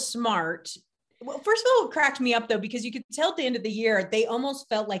Seattle's smart, well, first of all, it cracked me up though, because you could tell at the end of the year, they almost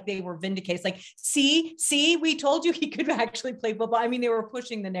felt like they were vindicated. Like, see, we told you he could actually play football. I mean, they were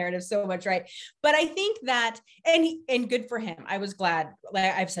pushing the narrative so much, right? But I think that, and good for him. I was glad,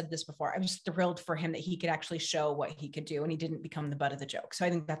 like I've said this before, I was thrilled for him that he could actually show what he could do, and he didn't become the butt of the joke. So I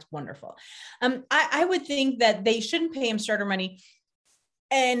think that's wonderful. I would think that they shouldn't pay him starter money,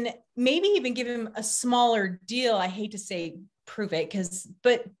 and maybe even give him a smaller deal. I hate to say prove it,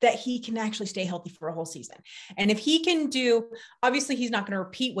 but that he can actually stay healthy for a whole season. And if he can do, obviously he's not going to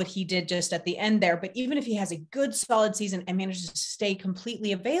repeat what he did just at the end there, but even if he has a good solid season and manages to stay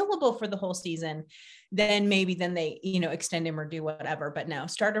completely available for the whole season, then they, you know, extend him or do whatever. But no,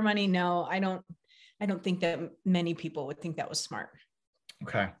 starter money, no, I don't think that many people would think that was smart.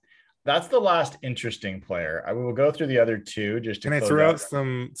 Okay. That's the last interesting player. I will go through the other two just to. Can I throw out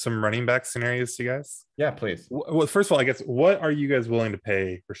some running back scenarios to you guys? Yeah, please. Well, first of all, I guess, what are you guys willing to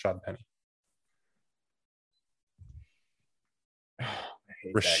pay Rashad Penny?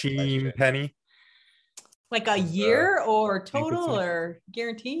 Rasheem Penny? Like a year or total or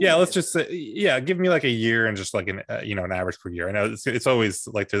guaranteed? Yeah, let's just say, give me like a year and just like an average per year. I know it's always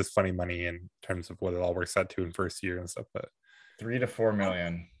like there's funny money in terms of what it all works out to in first year and stuff, but $3 to $4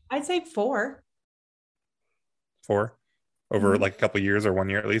 million. I'd say 4 over like a couple of years or 1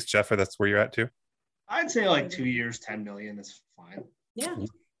 year at least. Jeff, that's where you're at too? I'd say like 2 years, 10 million is fine. Yeah.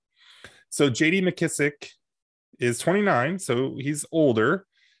 So JD McKissick is 29, so he's older.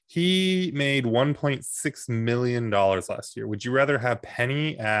 He made $1.6 million last year. Would you rather have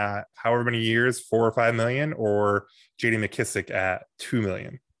Penny at however many years, 4 or 5 million, or JD McKissick at 2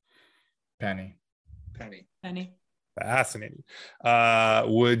 million? Penny. Fascinating.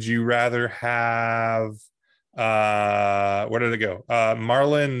 Would you rather have where did it go?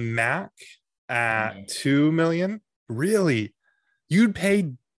 Marlon Mack at 2 million? Really? You'd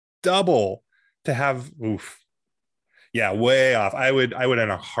pay double to have way off. I would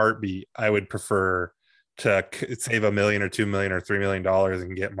in a heartbeat. I would prefer to save $1 million or $2 million or $3 million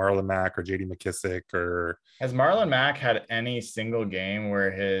and get Marlon Mack or JD McKissick or. Has Marlon Mack had any single game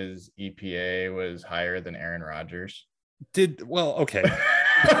where his EPA was higher than Aaron Rodgers? Okay.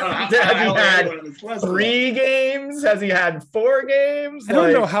 Has he had 3 games? Has he had 4 games? I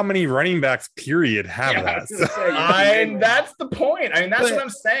don't know how many running backs period have that. That's the point. I mean, that's what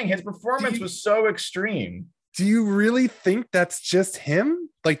I'm saying. His performance was so extreme. Do you really think that's just him?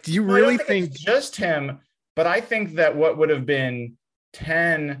 Like, do you really think it's just him? But I think that what would have been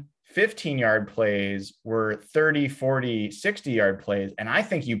 10, 15-yard plays were 30, 40, 60-yard plays. And I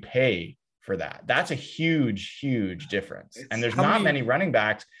think you pay for that. That's a huge, huge difference. And there's not many running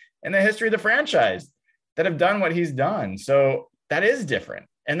backs in the history of the franchise that have done what he's done. So that is different.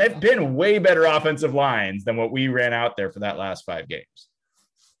 And they've been way better offensive lines than what we ran out there for that last 5 games.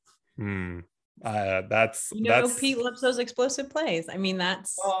 That's Pete loves those explosive plays. I mean,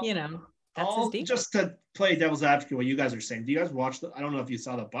 that's his deep. Just to play devil's advocate, what you guys are saying. Do you guys watch I don't know if you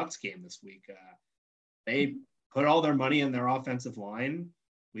saw the Bucks game this week. They put all their money in their offensive line.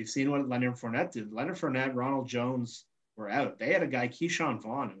 We've seen what Leonard Fournette did. Leonard Fournette, Ronald Jones were out. They had a guy, Keyshawn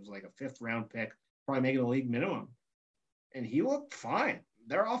Vaughn, who was like a 5th round pick, probably making the league minimum. And he looked fine.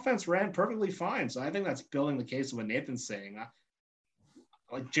 Their offense ran perfectly fine. So I think that's building the case of what Nathan's saying.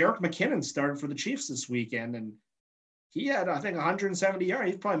 Like Jerick McKinnon started for the Chiefs this weekend, and he had, I think, 170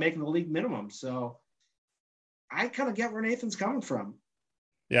 yards. He's probably making the league minimum. So I kind of get where Nathan's coming from.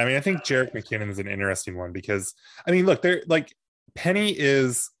 Yeah, I mean, I think Jerick McKinnon is an interesting one because, I mean, look, they're like, Penny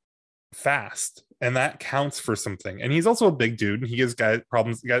is fast, and that counts for something. And he's also a big dude, and he gives guys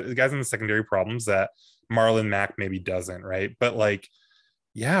in the secondary problems that Marlon Mack maybe doesn't, right? But like,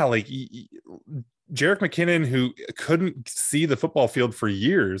 yeah, like Jerick McKinnon, who couldn't see the football field for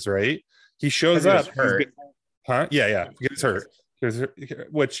years, right? He shows up. Hurt. Yeah. He gets hurt.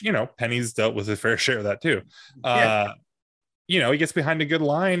 Which, Penny's dealt with his fair share of that too. He gets behind a good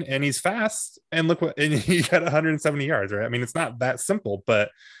line and he's fast, and and he got 170 yards, right? I mean, it's not that simple,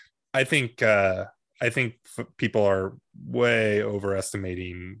 but I think people are way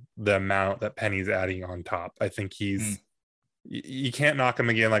overestimating the amount that Penny's adding on top. I think you can't knock him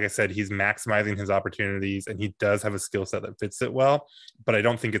again. Like I said, he's maximizing his opportunities, and he does have a skill set that fits it well, but I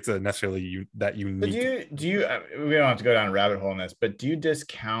don't think it's necessarily that unique. Do you, we don't have to go down a rabbit hole in this, but do you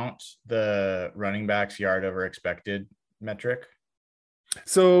discount the running back's yard over expected metric?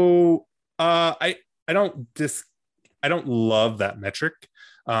 So I don't love that metric.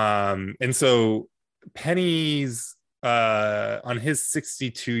 And so Penny's on his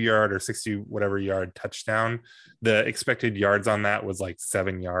 62 yard or 60 whatever yard touchdown, the expected yards on that was like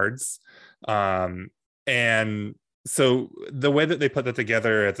 7 yards. And so the way that they put that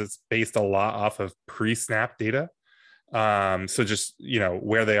together is it's based a lot off of pre-snap data. So just,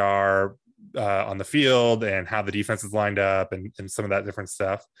 where they are on the field and how the defense is lined up and some of that different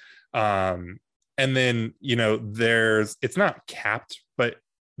stuff. And then, it's not capped, but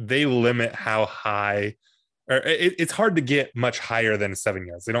they limit how high, or it's hard to get much higher than 7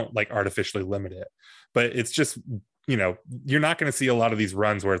 yards. They don't like artificially limit it, but it's just, you're not going to see a lot of these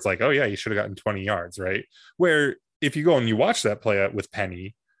runs where it's like, oh yeah, you should have gotten 20 yards, right? Where if you go and you watch that play with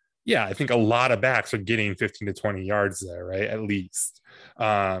Penny, yeah, I think a lot of backs are getting 15 to 20 yards there, right? At least.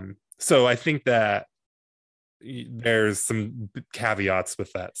 So I think that there's some caveats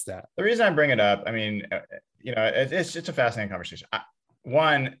with that stat. The reason I bring it up, I mean, it's just a fascinating conversation. I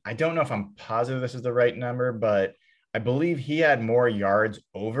don't know if I'm positive this is the right number, but I believe he had more yards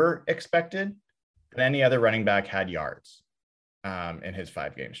over expected than any other running back had yards in his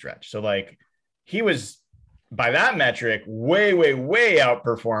 5-game stretch. So like he was, by that metric, way, way, way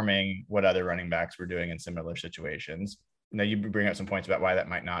outperforming what other running backs were doing in similar situations. Now you bring up some points about why that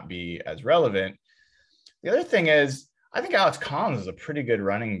might not be as relevant. The other thing is, I think Alex Collins is a pretty good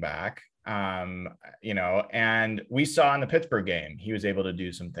running back. And we saw in the Pittsburgh game, he was able to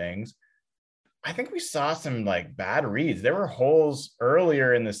do some things. I think we saw some like bad reads. There were holes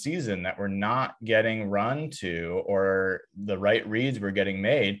earlier in the season that were not getting run to, or the right reads were getting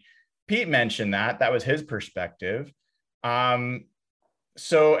made. Pete mentioned that was his perspective. And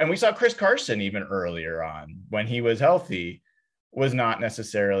we saw Chris Carson even earlier on when he was healthy was not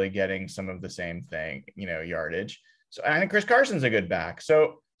necessarily getting some of the same thing, yardage. So I think Chris Carson's a good back.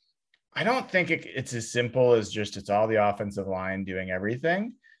 So I don't think it's as simple as just it's all the offensive line doing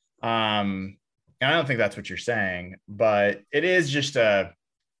everything. And I don't think that's what you're saying, but it is just what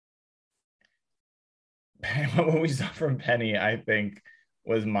we saw from Penny, I think,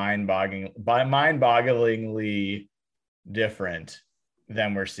 was mind-bogglingly different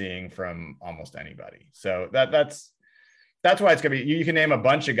than we're seeing from almost anybody. So that's why it's gonna be. You can name a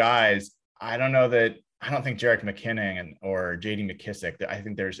bunch of guys. I don't know that I don't think Jerick McKinnon or JD McKissick, I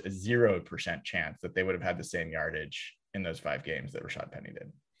think there's a 0% chance that they would have had the same yardage in those 5 games that Rashad Penny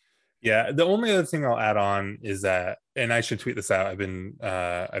did. Yeah, the only other thing I'll add on is that, and I should tweet this out. I've been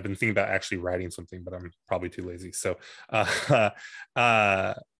thinking about actually writing something, but I'm probably too lazy. So,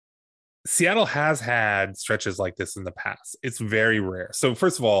 Seattle has had stretches like this in the past. It's very rare. So,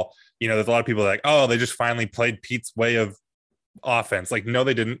 first of all, there's a lot of people like, oh, they just finally played Pete's way of offense. Like, no,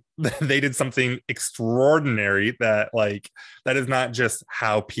 they didn't. They did something extraordinary that is not just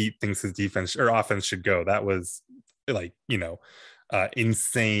how Pete thinks his defense or offense should go. That was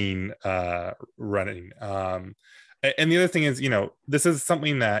insane running. And the other thing is, this is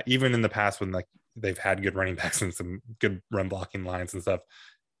something that even in the past when they've had good running backs and some good run blocking lines and stuff,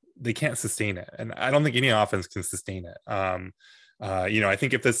 they can't sustain it. And I don't think any offense can sustain it. I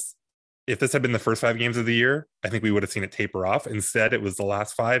think if this had been the first 5 games of the year, I think we would have seen it taper off. Instead, it was the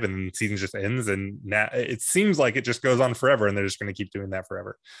last 5 and the season just ends. And now it seems like it just goes on forever and they're just going to keep doing that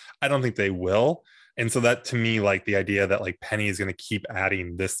forever. I don't think they will. And so that, to me, the idea that Penny is going to keep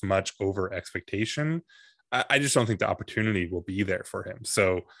adding this much over expectation, I just don't think the opportunity will be there for him.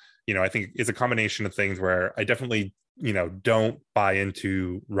 So, I think it's a combination of things where I definitely, don't buy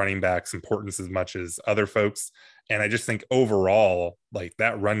into running backs' importance as much as other folks. And I just think overall,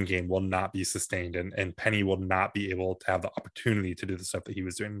 that run game will not be sustained and Penny will not be able to have the opportunity to do the stuff that he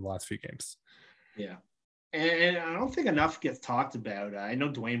was doing in the last few games. Yeah. And I don't think enough gets talked about. I know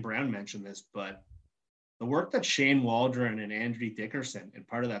Dwayne Brown mentioned this, but the work that Shane Waldron and Andrew Dickerson and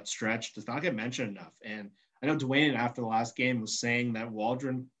part of that stretch does not get mentioned enough. And I know Dwayne, after the last game, was saying that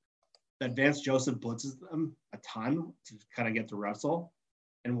that Vance Joseph blitzes them a ton to kind of get to wrestle.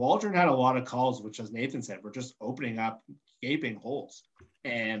 And Waldron had a lot of calls, which, as Nathan said, were just opening up gaping holes.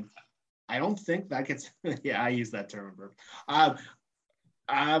 And I don't think that gets – yeah, I use that term. So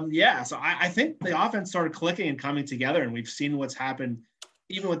I think the offense started clicking and coming together, and we've seen what's happened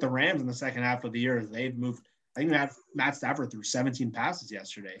even with the Rams in the second half of the year. They've moved – I think Matt Stafford threw 17 passes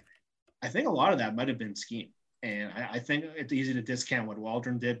yesterday. I think a lot of that might have been scheme. And I think it's easy to discount what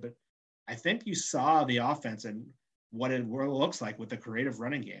Waldron did, but I think you saw the offense and what it looks like with the creative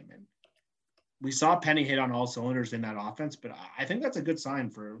running game. And we saw Penny hit on all cylinders in that offense, but I think that's a good sign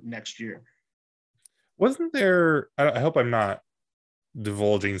for next year. Wasn't there, I hope I'm not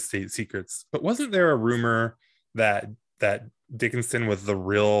divulging state secrets, but wasn't there a rumor that Dickinson was the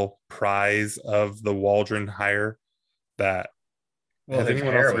real prize of the Waldron hire? His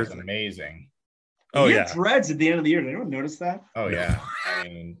hair was amazing. Oh, he yeah. had dreads at the end of the year. Did anyone notice that? Oh, yeah. I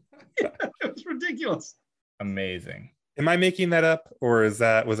mean, it was ridiculous. Amazing. Am I making that up, or was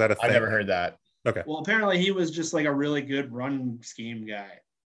that a thing? I never heard that. Okay. Well, apparently he was just a really good run scheme guy.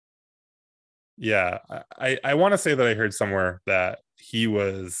 Yeah, I want to say that I heard somewhere that he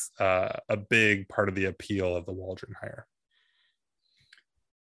was a big part of the appeal of the Waldron hire.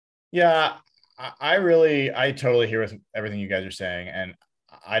 Yeah, I totally hear with everything you guys are saying, and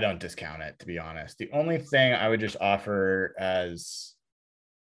I don't discount it, to be honest. The only thing I would just offer as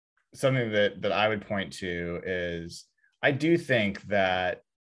something that I would point to is I do think that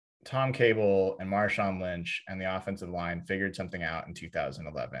Tom Cable and Marshawn Lynch and the offensive line figured something out in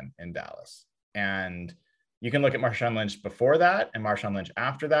 2011 in Dallas. And you can look at Marshawn Lynch before that and Marshawn Lynch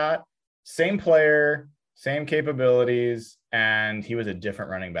after that. Same player, same capabilities, and he was a different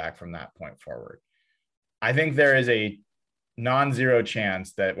running back from that point forward. I think there is a non-zero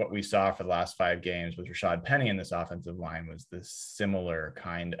chance that what we saw for the last 5 games with Rashad Penny in this offensive line was this similar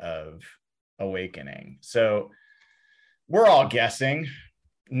kind of awakening. So we're all guessing.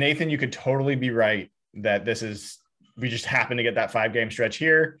 Nathan, you could totally be right that we just happened to get that 5-game stretch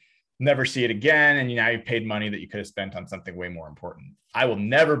here, never see it again, and now you've paid money that you could have spent on something way more important. I will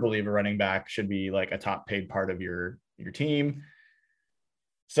never believe a running back should be a top paid part of your team.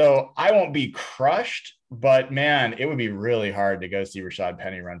 So I won't be crushed, but man, it would be really hard to go see Rashad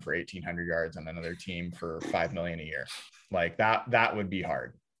Penny run for 1,800 yards on another team for $5 million a year. That would be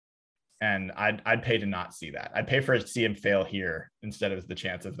hard. And I'd pay to not see that. I'd pay to see him fail here instead of the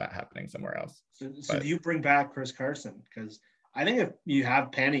chance of that happening somewhere else. So do you bring back Chris Carson? Because I think if you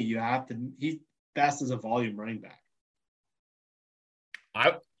have Penny, he's best as a volume running back.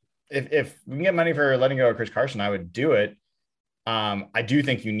 If we can get money for letting go of Chris Carson, I would do it. I do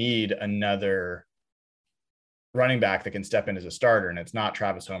think you need another running back that can step in as a starter, and it's not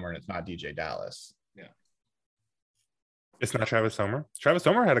Travis Homer and it's not DJ Dallas. Yeah. It's not Travis Homer. Travis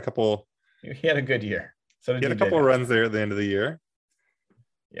Homer had a couple. He had a good year. So he had a couple of runs there at the end of the year.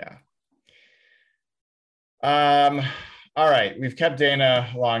 Yeah. All right. We've kept Dana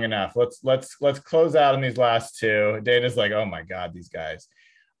long enough. Let's close out on these last 2. Dana's like, oh my God, these guys.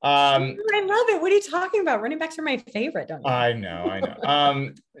 I love it. What are you talking about? Running backs are my favorite, don't you? I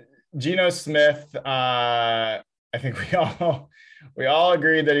know. Geno Smith, I think we all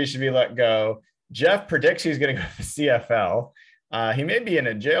agreed that he should be let go. Jeff predicts he's going to go to the CFL. He may be in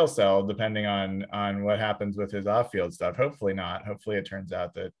a jail cell depending on what happens with his off-field stuff. Hopefully not. Hopefully it turns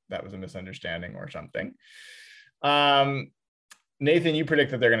out that was a misunderstanding or something. Nathan, you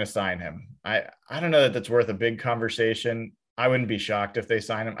predict that they're going to sign him. I don't know that that's worth a big conversation. I wouldn't be shocked if they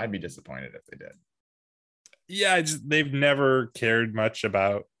sign him. I'd be disappointed if they did. Yeah, they've never cared much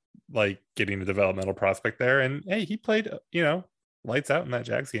about like getting a developmental prospect there. And hey, he played, lights out in that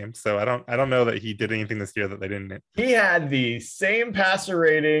Jags game. So I don't know that he did anything this year that they didn't. He had the same passer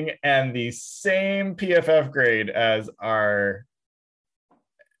rating and the same PFF grade as our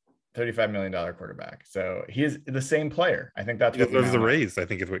 $35 million quarterback. So he is the same player. I think that's what was the raise, I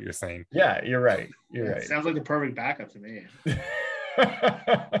think is what you're saying. Yeah, you're right. You're right. Sounds like the perfect backup to me.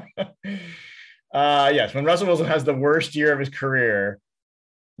 Yes, when Russell Wilson has the worst year of his career,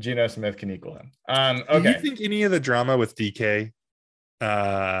 Geno Smith can equal him. Okay. Do you think any of the drama with DK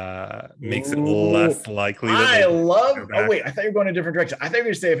makes it less likely? I thought you were going a different direction. I thought you were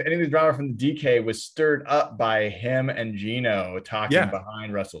going to say if any of the drama from the DK was stirred up by him and Geno talking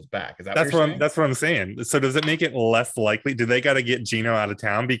behind Russell's back. Is that that's what I'm saying? So does it make it less likely? Do they got to get Geno out of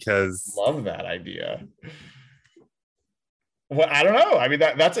town? Because love that idea. Well, I don't know. I mean,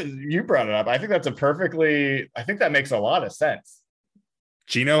 you brought it up. I think that makes a lot of sense.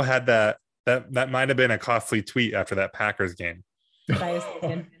 Geno had that might have been a costly tweet after that Packers game.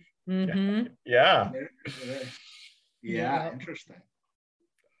 Mm-hmm. Yeah. Interesting.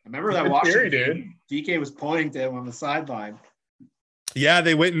 I remember that Washington game, DK was pointing to him on the sideline. Yeah,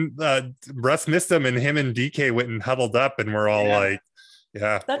 they went and Russ missed him, and him and DK went and huddled up, and we're all like,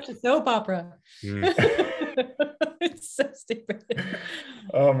 yeah. Such a soap opera. It's so stupid.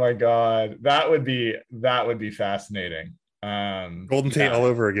 Oh my God. That would be fascinating. Golden Tate all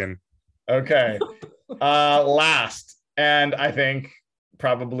over again. Okay. Last, and I think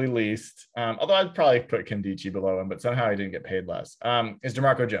probably least, although I'd probably put Kandichi below him, but somehow he didn't get paid less, is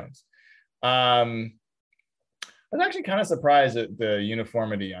DeMarco Jones. I was actually kind of surprised at the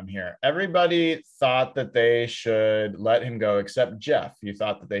uniformity on here. Everybody thought that they should let him go, except Jeff. You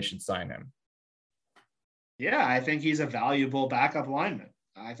thought that they should sign him. Yeah, I think he's a valuable backup lineman.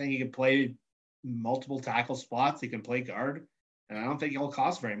 I think he can play multiple tackle spots. He can play guard, and I don't think he'll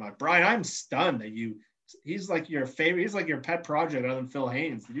cost very much. Brian, I'm stunned that he's like your favorite. He's like your pet project other than Phil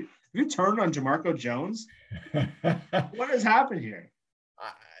Haynes. Have you turned on DeMarco Jones? What has happened here?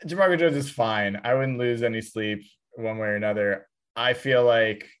 DeMarco Jones is fine. I wouldn't lose any sleep one way or another. I feel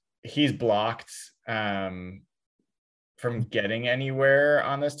like he's blocked from getting anywhere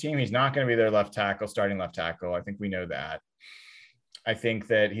on this team. He's not going to be their starting left tackle. I think we know that. I think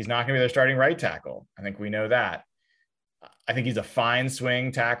that he's not going to be their starting right tackle. I think we know that. I think he's a fine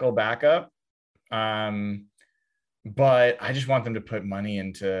swing tackle backup. But I just want them to put money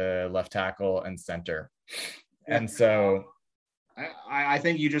into left tackle and center. And so I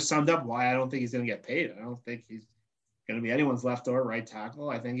think you just summed up why I don't think he's going to get paid. I don't think he's going to be anyone's left or right tackle.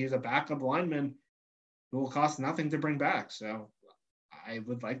 I think he's a backup lineman who will cost nothing to bring back. So I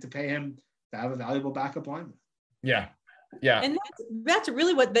would like to pay him to have a valuable backup lineman. Yeah. Yeah. And that's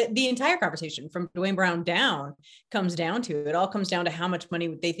really what the entire conversation from Dwayne Brown down comes down to. It all comes down to how much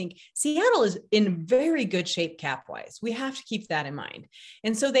money they think. Seattle is in very good shape cap wise. We have to keep that in mind.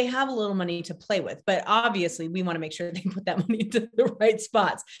 And so they have a little money to play with, but obviously we want to make sure they put that money into the right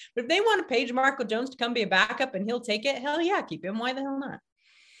spots. But if they want to pay DeMarco Jones to come be a backup and he'll take it, hell yeah, keep him. Why the hell not?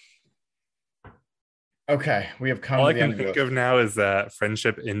 Okay. We have come all to I can think of now is that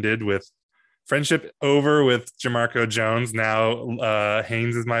friendship over with DeMarco Jones. Now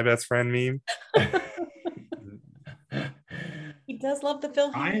Haynes is my best friend meme. He does love the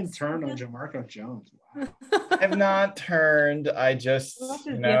Phil Haynes. I am turned on DeMarco Jones. Wow. I have not turned. I just,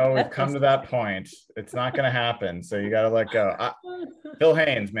 we've come to that point. It's not going to happen. So you got to let go. Phil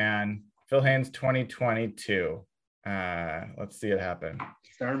Haynes, man. Phil Haynes 2022. Let's see it happen.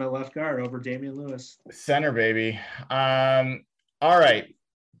 Start him at left guard over Damian Lewis. Center, baby. All right.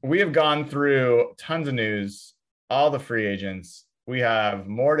 We have gone through tons of news, all the free agents. We have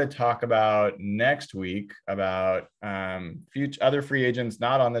more to talk about next week about future other free agents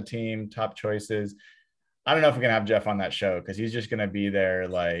not on the team, top choices. I don't know if we're going to have Jeff on that show because he's just going to be there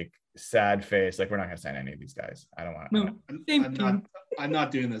like sad face. Like, we're not going to sign any of these guys. I don't want to. I'm not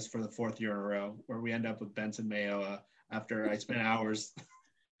doing this for the fourth year in a row where we end up with Benson Mayo after I spent hours.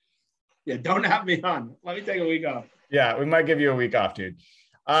 Yeah, don't have me on. Let me take a week off. Yeah, we might give you a week off, dude.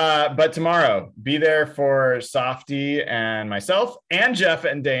 But tomorrow, be there for Softy and myself and Jeff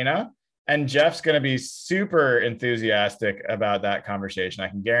and Dana. And Jeff's going to be super enthusiastic about that conversation. I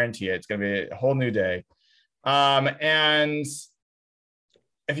can guarantee it. It's going to be a whole new day. And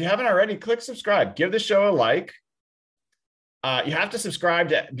if you haven't already, click subscribe. Give the show a like. You have to subscribe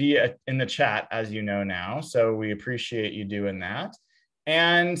to be in the chat, as you know now. So we appreciate you doing that.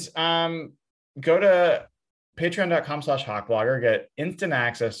 And go to patreon.com/hawkblogger, get instant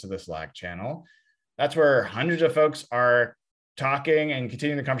access to the Slack channel. That's where hundreds of folks are talking and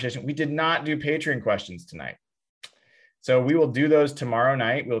continuing the conversation. We did not do Patreon questions tonight. So we will do those tomorrow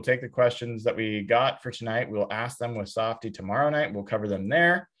night. We'll take the questions that we got for tonight. We'll ask them with Softy tomorrow night. We'll cover them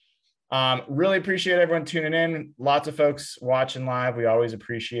there. Really appreciate everyone tuning in. Lots of folks watching live. We always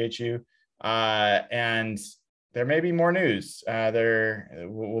appreciate you. And there may be more news.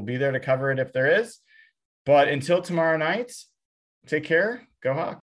 We'll be there to cover it if there is. But until tomorrow night, take care. Go Hawks.